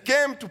 And it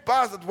came to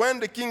pass that when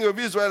the king of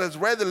Israel has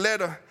read the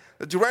letter,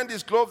 that he rent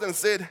his clothes and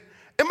said,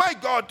 am I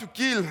God to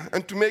kill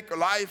and to make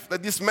alive,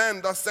 that this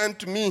man does send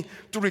to me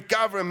to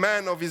recover a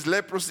man of his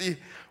leprosy?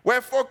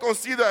 Wherefore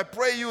consider, I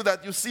pray you,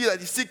 that you see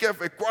that he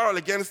seeketh a quarrel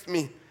against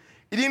me.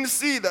 He didn't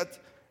see that.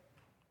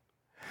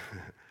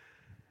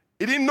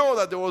 He didn't know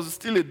that there was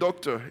still a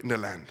doctor in the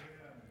land.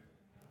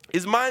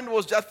 His mind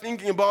was just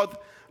thinking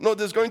about, no,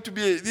 there's going to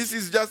be, this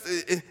is just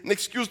an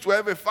excuse to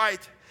have a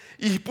fight.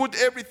 He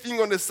put everything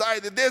on the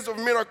side. The days of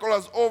miracle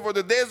are over.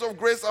 The days of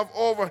grace are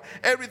over.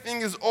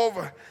 Everything is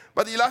over.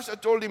 But Elisha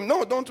told him,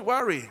 no, don't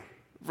worry.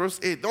 Verse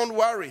 8, don't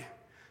worry.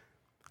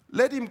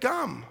 Let him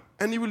come,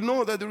 and he will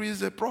know that there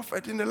is a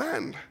prophet in the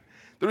land.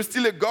 There is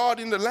still a God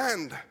in the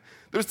land.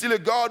 There is still a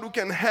God who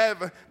can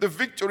have the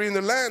victory in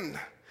the land.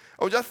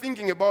 I was just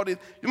thinking about it.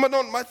 You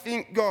might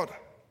think God,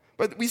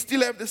 but we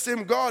still have the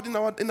same God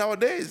in our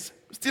days.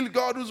 Still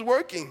God who's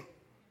working.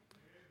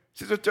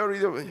 Sister Terry,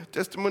 your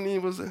testimony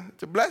was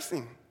a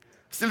blessing.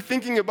 Still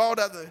thinking about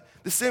that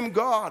the same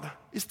God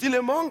is still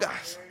among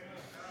us.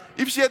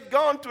 If she had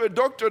gone to a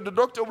doctor, the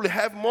doctor will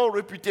have more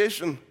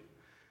reputation.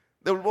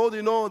 They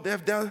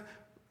will,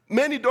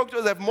 many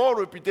doctors have more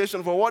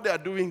reputation for what they are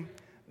doing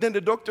than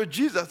the doctor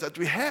Jesus that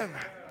we have.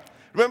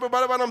 Remember,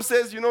 Brother Branham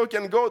says, you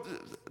can go to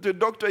the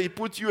doctor, he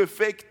puts you a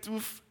fake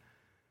tooth,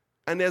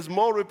 and there's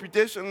more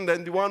reputation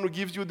than the one who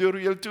gives you the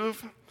real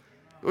tooth.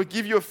 Or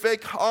give you a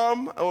fake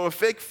arm or a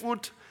fake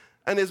foot,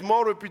 and there's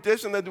more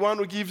reputation than the one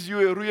who gives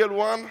you a real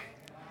one.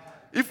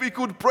 If we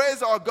could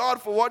praise our God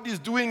for what he's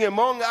doing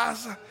among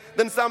us,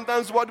 then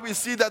sometimes what we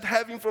see that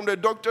having from the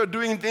doctor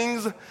doing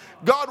things,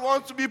 God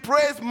wants to be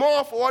praised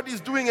more for what he's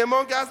doing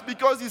among us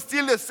because he's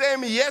still the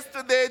same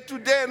yesterday,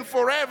 today, and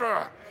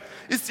forever.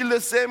 He's still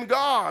the same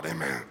God,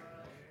 amen.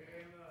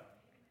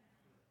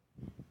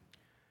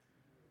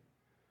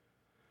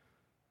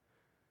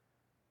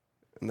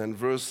 And then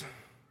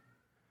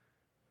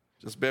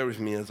just bear with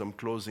me as I'm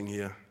closing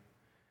here.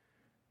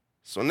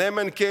 So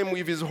Naaman came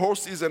with his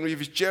horses and with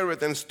his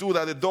chariot and stood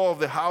at the door of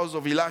the house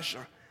of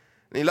Elisha.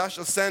 And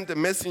Elisha sent a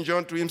messenger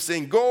unto him,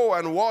 saying, go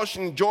and wash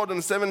in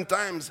Jordan 7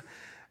 times,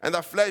 and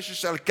thy flesh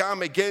shall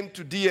come again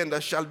to thee, and thou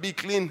shalt be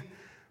clean.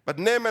 But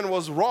Naaman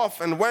was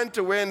wroth and went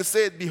away and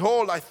said,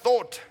 behold, I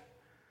thought,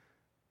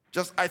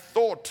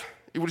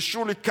 he will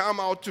surely come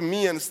out to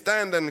me and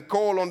stand and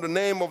call on the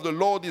name of the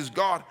Lord his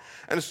God,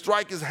 and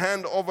strike his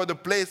hand over the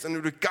place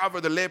and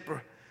recover the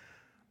leper.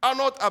 Are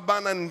not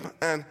Abana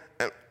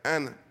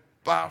and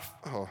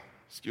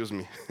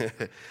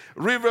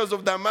rivers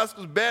of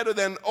Damascus better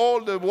than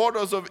all the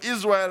waters of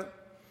Israel?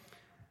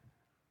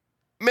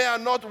 May I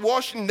not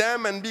wash in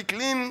them and be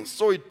clean?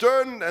 So he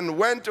turned and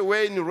went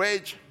away in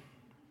rage.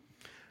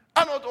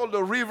 Are not all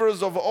the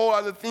rivers of all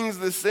other things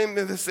the same?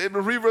 The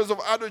rivers of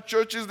other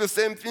churches the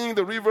same thing?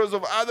 The rivers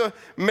of other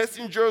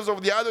messengers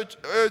of the other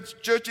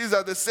churches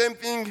are the same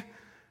thing?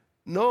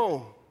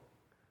 No.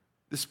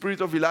 The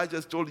spirit of Elijah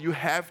has told you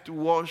have to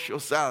wash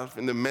yourself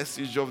in the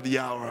message of the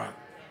hour.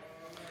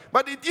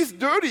 But it is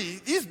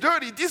dirty,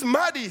 it is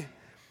muddy.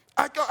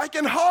 I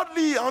can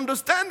hardly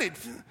understand it.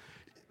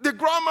 The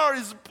grammar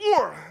is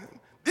poor.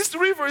 This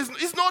river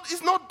is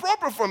not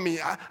proper for me.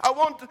 I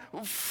want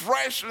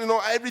fresh,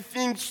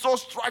 everything so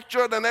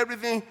structured and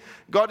everything.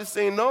 God is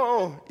saying,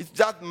 no, it's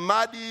just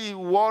muddy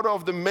water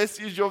of the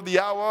message of the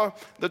hour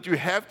that you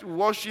have to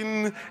wash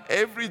in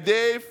every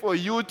day for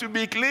you to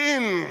be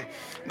clean.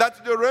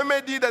 That's the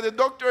remedy that the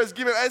doctor has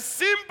given, as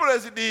simple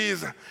as it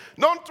is.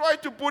 Don't try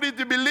to put it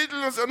to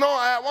belittle and say, no,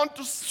 I want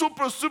to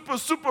super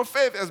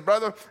faith, as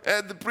brother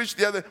preached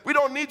the other. We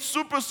don't need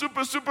super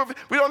faith.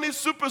 We don't need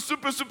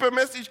super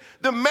message.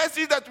 The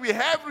message that we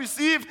have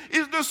received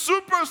is the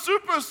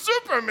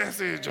super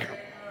message.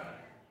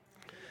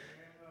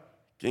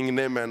 King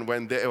Naaman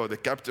went there, or the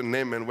captain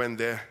Naaman went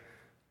there.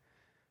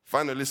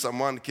 Finally,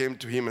 someone came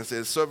to him and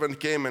said, servant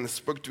came and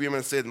spoke to him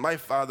and said, my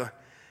father,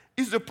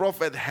 if the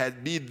prophet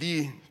had bid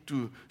thee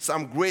to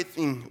some great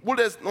thing,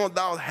 wouldest no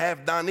doubt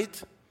have done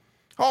it?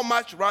 How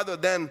much rather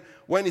than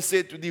when he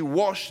said to thee,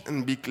 wash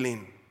and be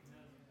clean?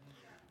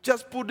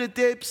 Just put the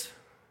tapes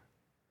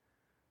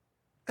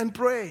and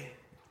pray.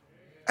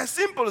 As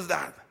simple as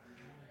that.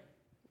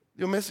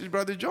 Your message,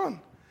 Brother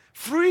John.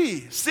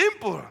 Free,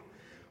 simple.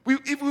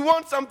 If we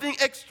want something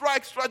extra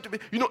to be,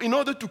 in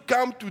order to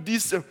come to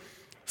this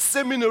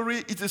seminary,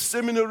 it's a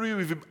seminary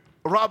with a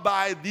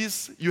rabbi,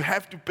 you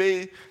have to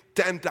pay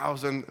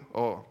 10,000,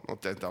 or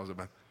not 10,000,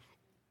 but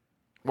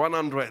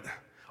 100.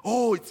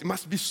 Oh, it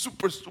must be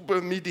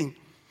super meeting.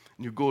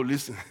 And you go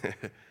listen.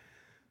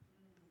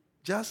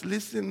 Just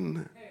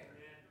listen.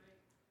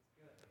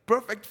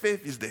 Perfect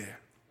faith is there.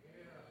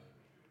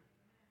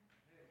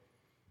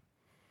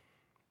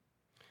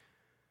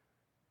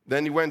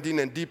 Then he went in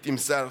and dipped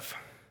himself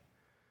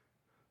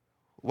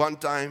 1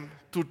 time,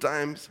 2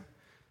 times,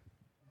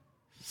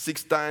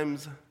 6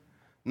 times,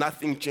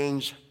 nothing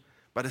changed.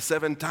 But the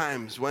 7th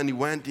times when he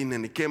went in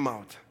and he came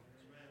out,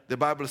 the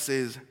Bible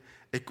says,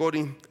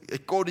 according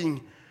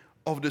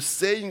of the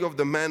saying of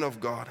the man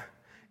of God,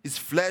 his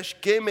flesh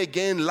came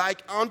again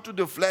like unto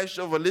the flesh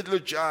of a little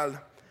child,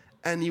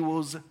 and he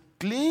was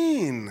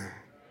clean.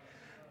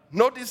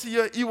 Notice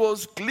here, he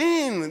was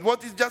clean.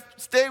 What is just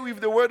stay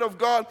with the word of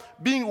God,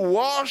 being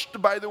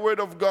washed by the word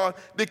of God,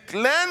 the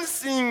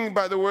cleansing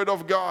by the word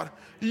of God.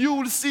 You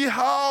will see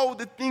how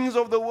the things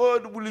of the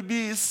word will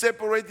be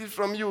separated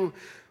from you.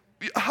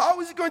 How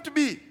is it going to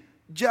be?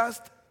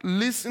 Just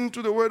listen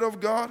to the word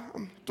of God.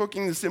 I'm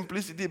talking in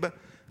simplicity, but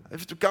I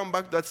have to come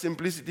back to that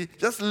simplicity.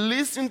 Just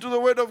listen to the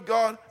word of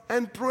God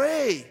and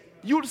pray.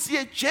 You'll see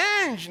a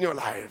change in your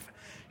life.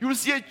 You'll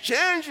see a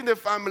change in the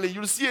family.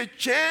 You'll see a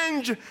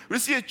change. You'll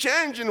see a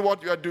change in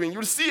what you are doing.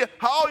 You'll see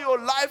how your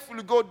life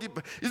will go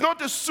deeper. It's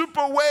not a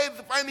super way.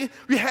 Finally,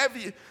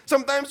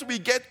 sometimes we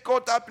get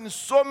caught up in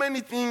so many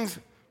things,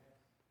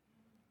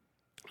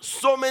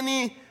 so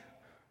many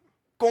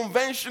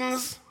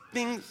conventions,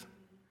 things.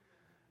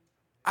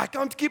 I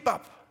can't keep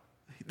up.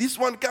 This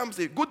one comes,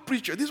 a good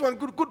preacher. This one,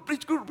 good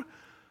preach, good.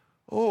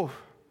 Oh,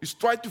 you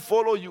try to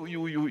follow,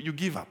 you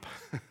give up.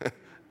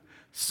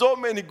 So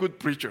many good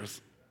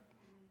preachers.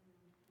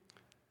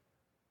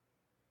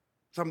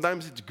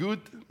 Sometimes it's good,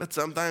 but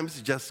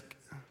sometimes just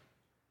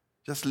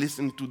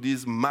listen to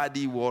this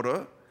muddy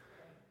water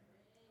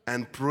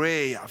and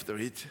pray after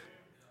it.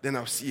 Then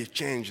I'll see a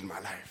change in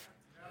my life.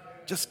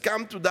 Just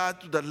come to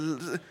that,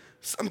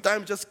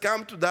 sometimes just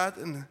come to that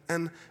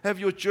and have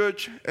your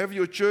church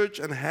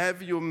and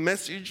have your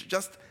message.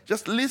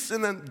 Just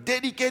listen and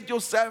dedicate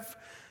yourself.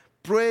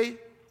 Pray,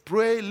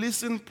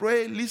 listen.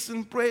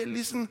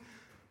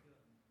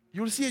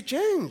 You'll see a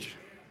change.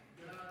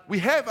 We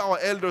have our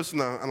elders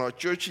now in our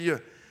church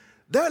here.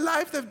 Their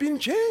lives have been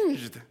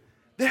changed.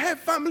 They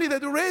have family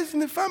that are raised in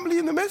the family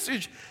in the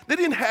message. They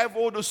didn't have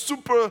all the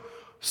super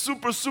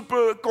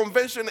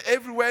convention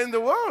everywhere in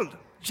the world.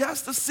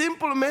 Just a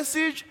simple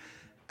message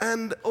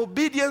and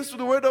obedience to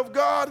the word of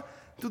God,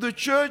 to the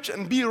church,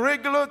 and be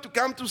regular to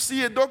come to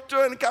see a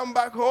doctor and come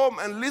back home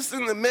and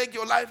listen and make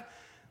your life.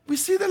 We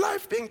see the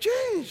life being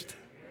changed.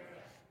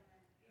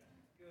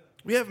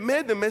 We have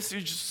made the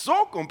message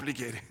so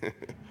complicated.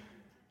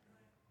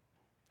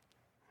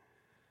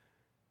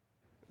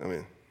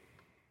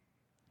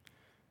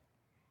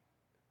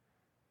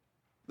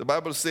 The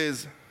Bible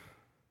says,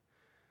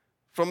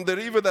 from the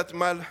river that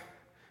Mal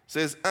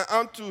says,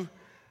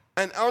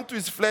 and unto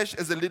his flesh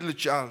as a little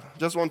child.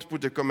 Just want to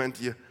put a comment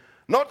here.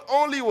 Not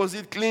only was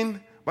it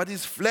clean, but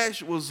his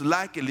flesh was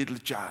like a little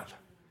child.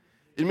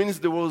 It means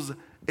there was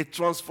a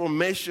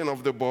transformation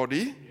of the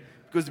body,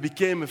 because it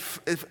became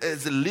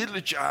as a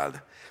little child.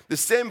 The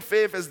same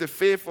faith as the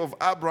faith of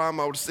Abraham,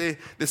 I would say,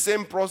 the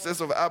same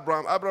process of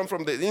Abraham. Abraham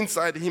from the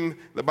inside him,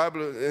 the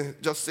Bible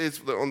just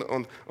says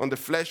on the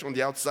flesh, on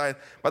the outside.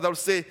 But I would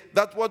say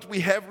that's what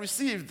we have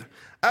received.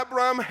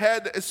 Abraham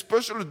had a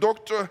special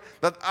doctor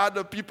that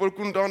other people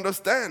couldn't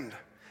understand.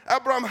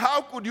 Abraham,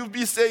 how could you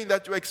be saying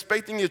that you're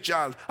expecting a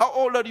child? How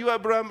old are you,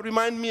 Abraham?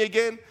 Remind me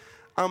again.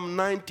 I'm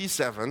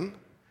 97,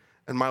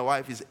 and my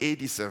wife is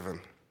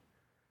 87.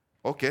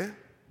 Okay.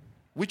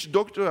 Which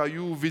doctor are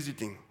you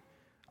visiting?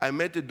 I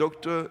met a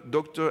doctor,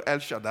 Dr. El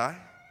Shaddai.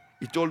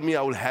 He told me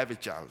I will have a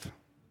child.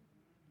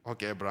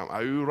 Okay, Abraham,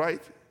 are you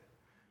right?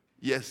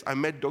 Yes, I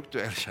met Dr.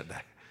 El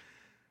Shaddai.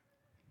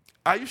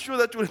 Are you sure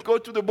that you will go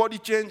to the body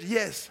change?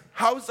 Yes.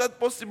 How is that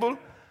possible?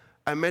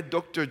 I met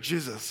Dr.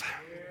 Jesus.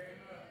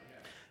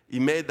 He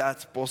made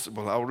that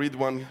possible. I'll read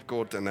one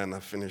quote and then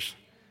I'll finish.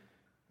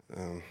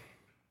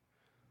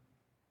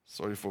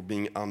 Sorry for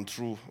being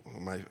untrue,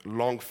 my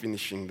long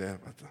finishing there,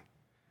 but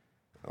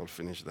I'll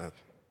finish that.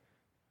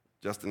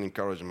 Just an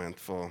encouragement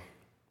for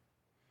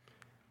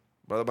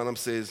Brother Branham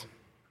says,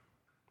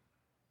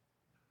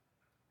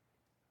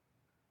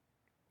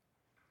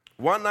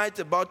 one night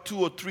about 2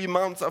 or 3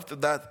 months after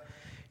that,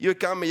 here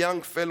came a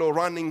young fellow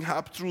running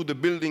up through the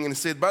building and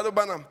said, Brother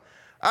Branham,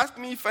 ask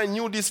me if I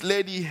knew this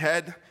lady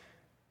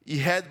he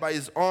had by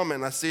his arm.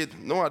 And I said,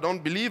 no, I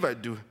don't believe I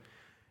do.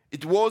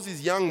 It was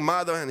his young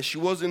mother, and she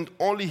wasn't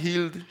only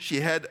healed,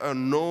 she had her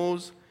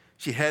nose.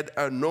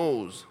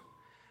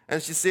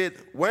 And she said,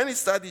 when it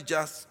started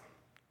just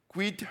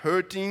quit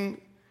hurting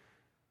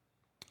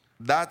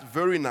that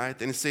very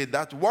night, and he said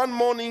that one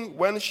morning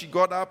when she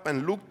got up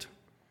and looked,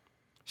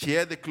 she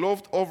had the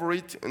cloth over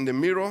it in the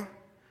mirror.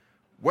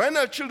 When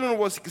her children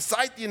was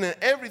excited and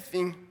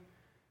everything,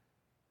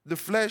 the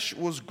flesh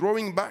was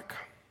growing back.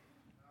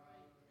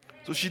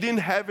 So she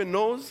didn't have a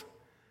nose,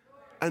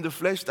 and the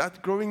flesh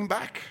started growing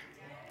back.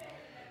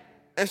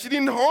 And she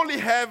didn't only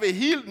have a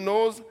healed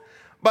nose,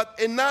 but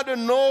another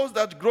nose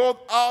that grew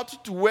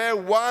out to where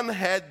one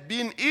had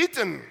been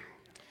eaten.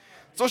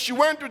 So she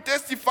went to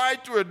testify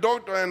to a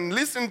doctor, and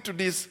listen to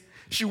this.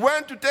 She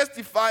went to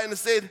testify and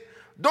said,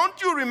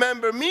 don't you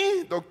remember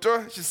me,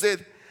 doctor? She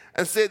said,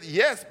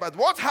 yes, but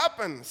what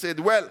happened? Said,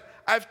 well,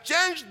 I've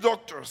changed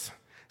doctors.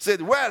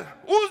 Said, well,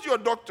 who's your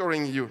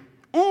doctoring you?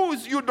 Who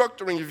is you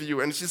doctoring with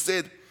you? And she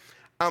said,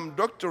 I'm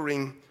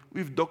doctoring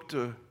with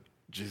Dr.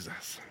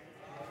 Jesus.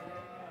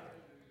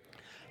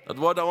 That's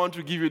what I want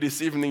to give you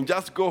this evening.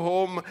 Just go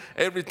home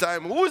every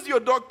time. Who's your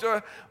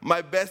doctor?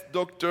 My best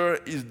doctor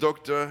is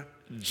Dr.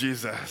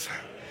 Jesus.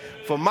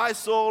 For my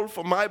soul,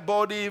 for my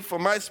body, for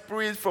my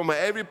spirit, for my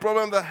every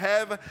problem that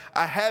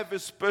I have a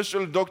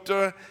special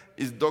doctor,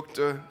 is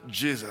Dr.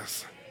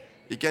 Jesus.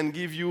 He can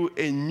give you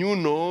a new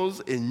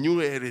nose, a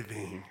new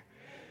everything.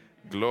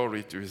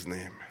 Glory to his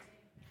name.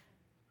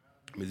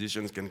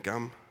 Musicians can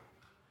come.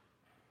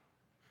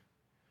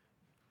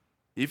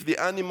 If the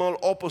animal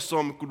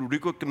opossum could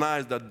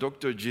recognize that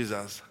Dr.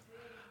 Jesus,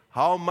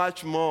 how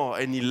much more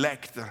an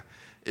elect,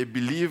 a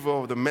believer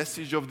of the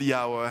message of the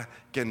hour,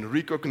 can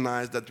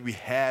recognize that we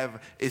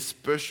have a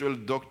special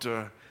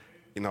doctor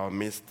in our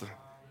midst,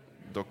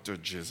 Dr.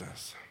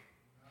 Jesus.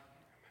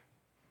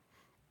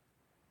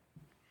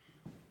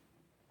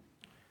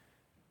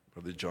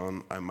 Brother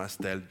John, I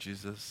must tell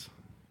Jesus.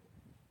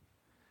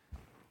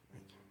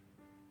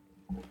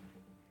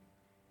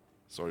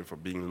 Sorry for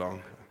being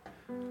long.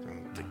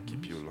 Don't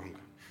keep you long.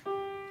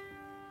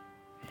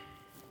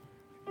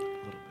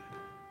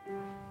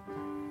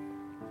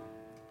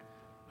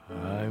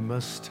 I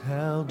must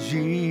tell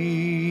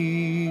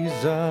Jesus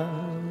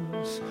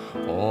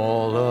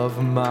all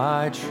of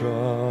my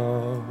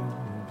troubles.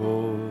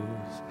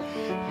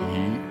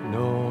 He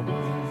knows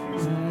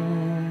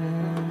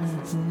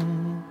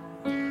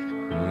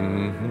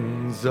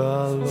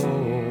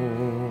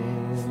alone.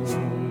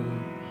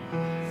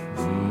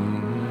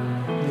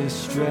 His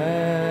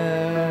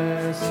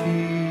stress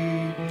he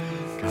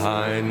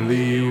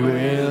kindly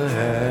will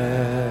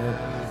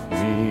help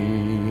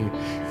me.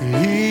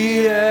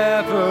 He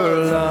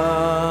ever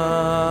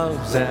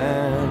loves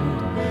and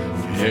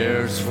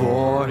cares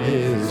for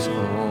his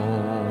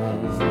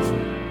own.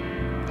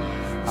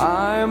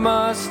 I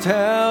must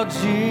tell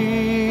Jesus,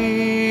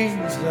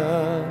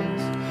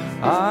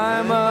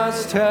 I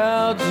must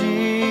tell Jesus,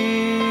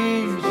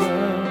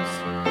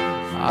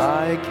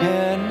 I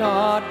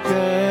cannot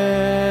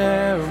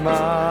bear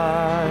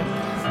my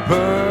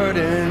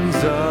burdens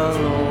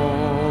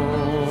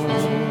alone.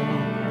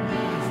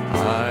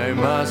 I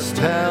must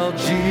tell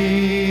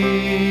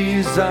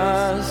Jesus,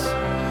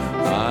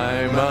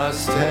 I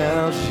must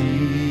tell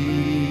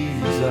Jesus,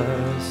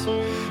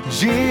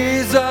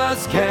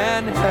 Jesus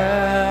can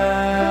help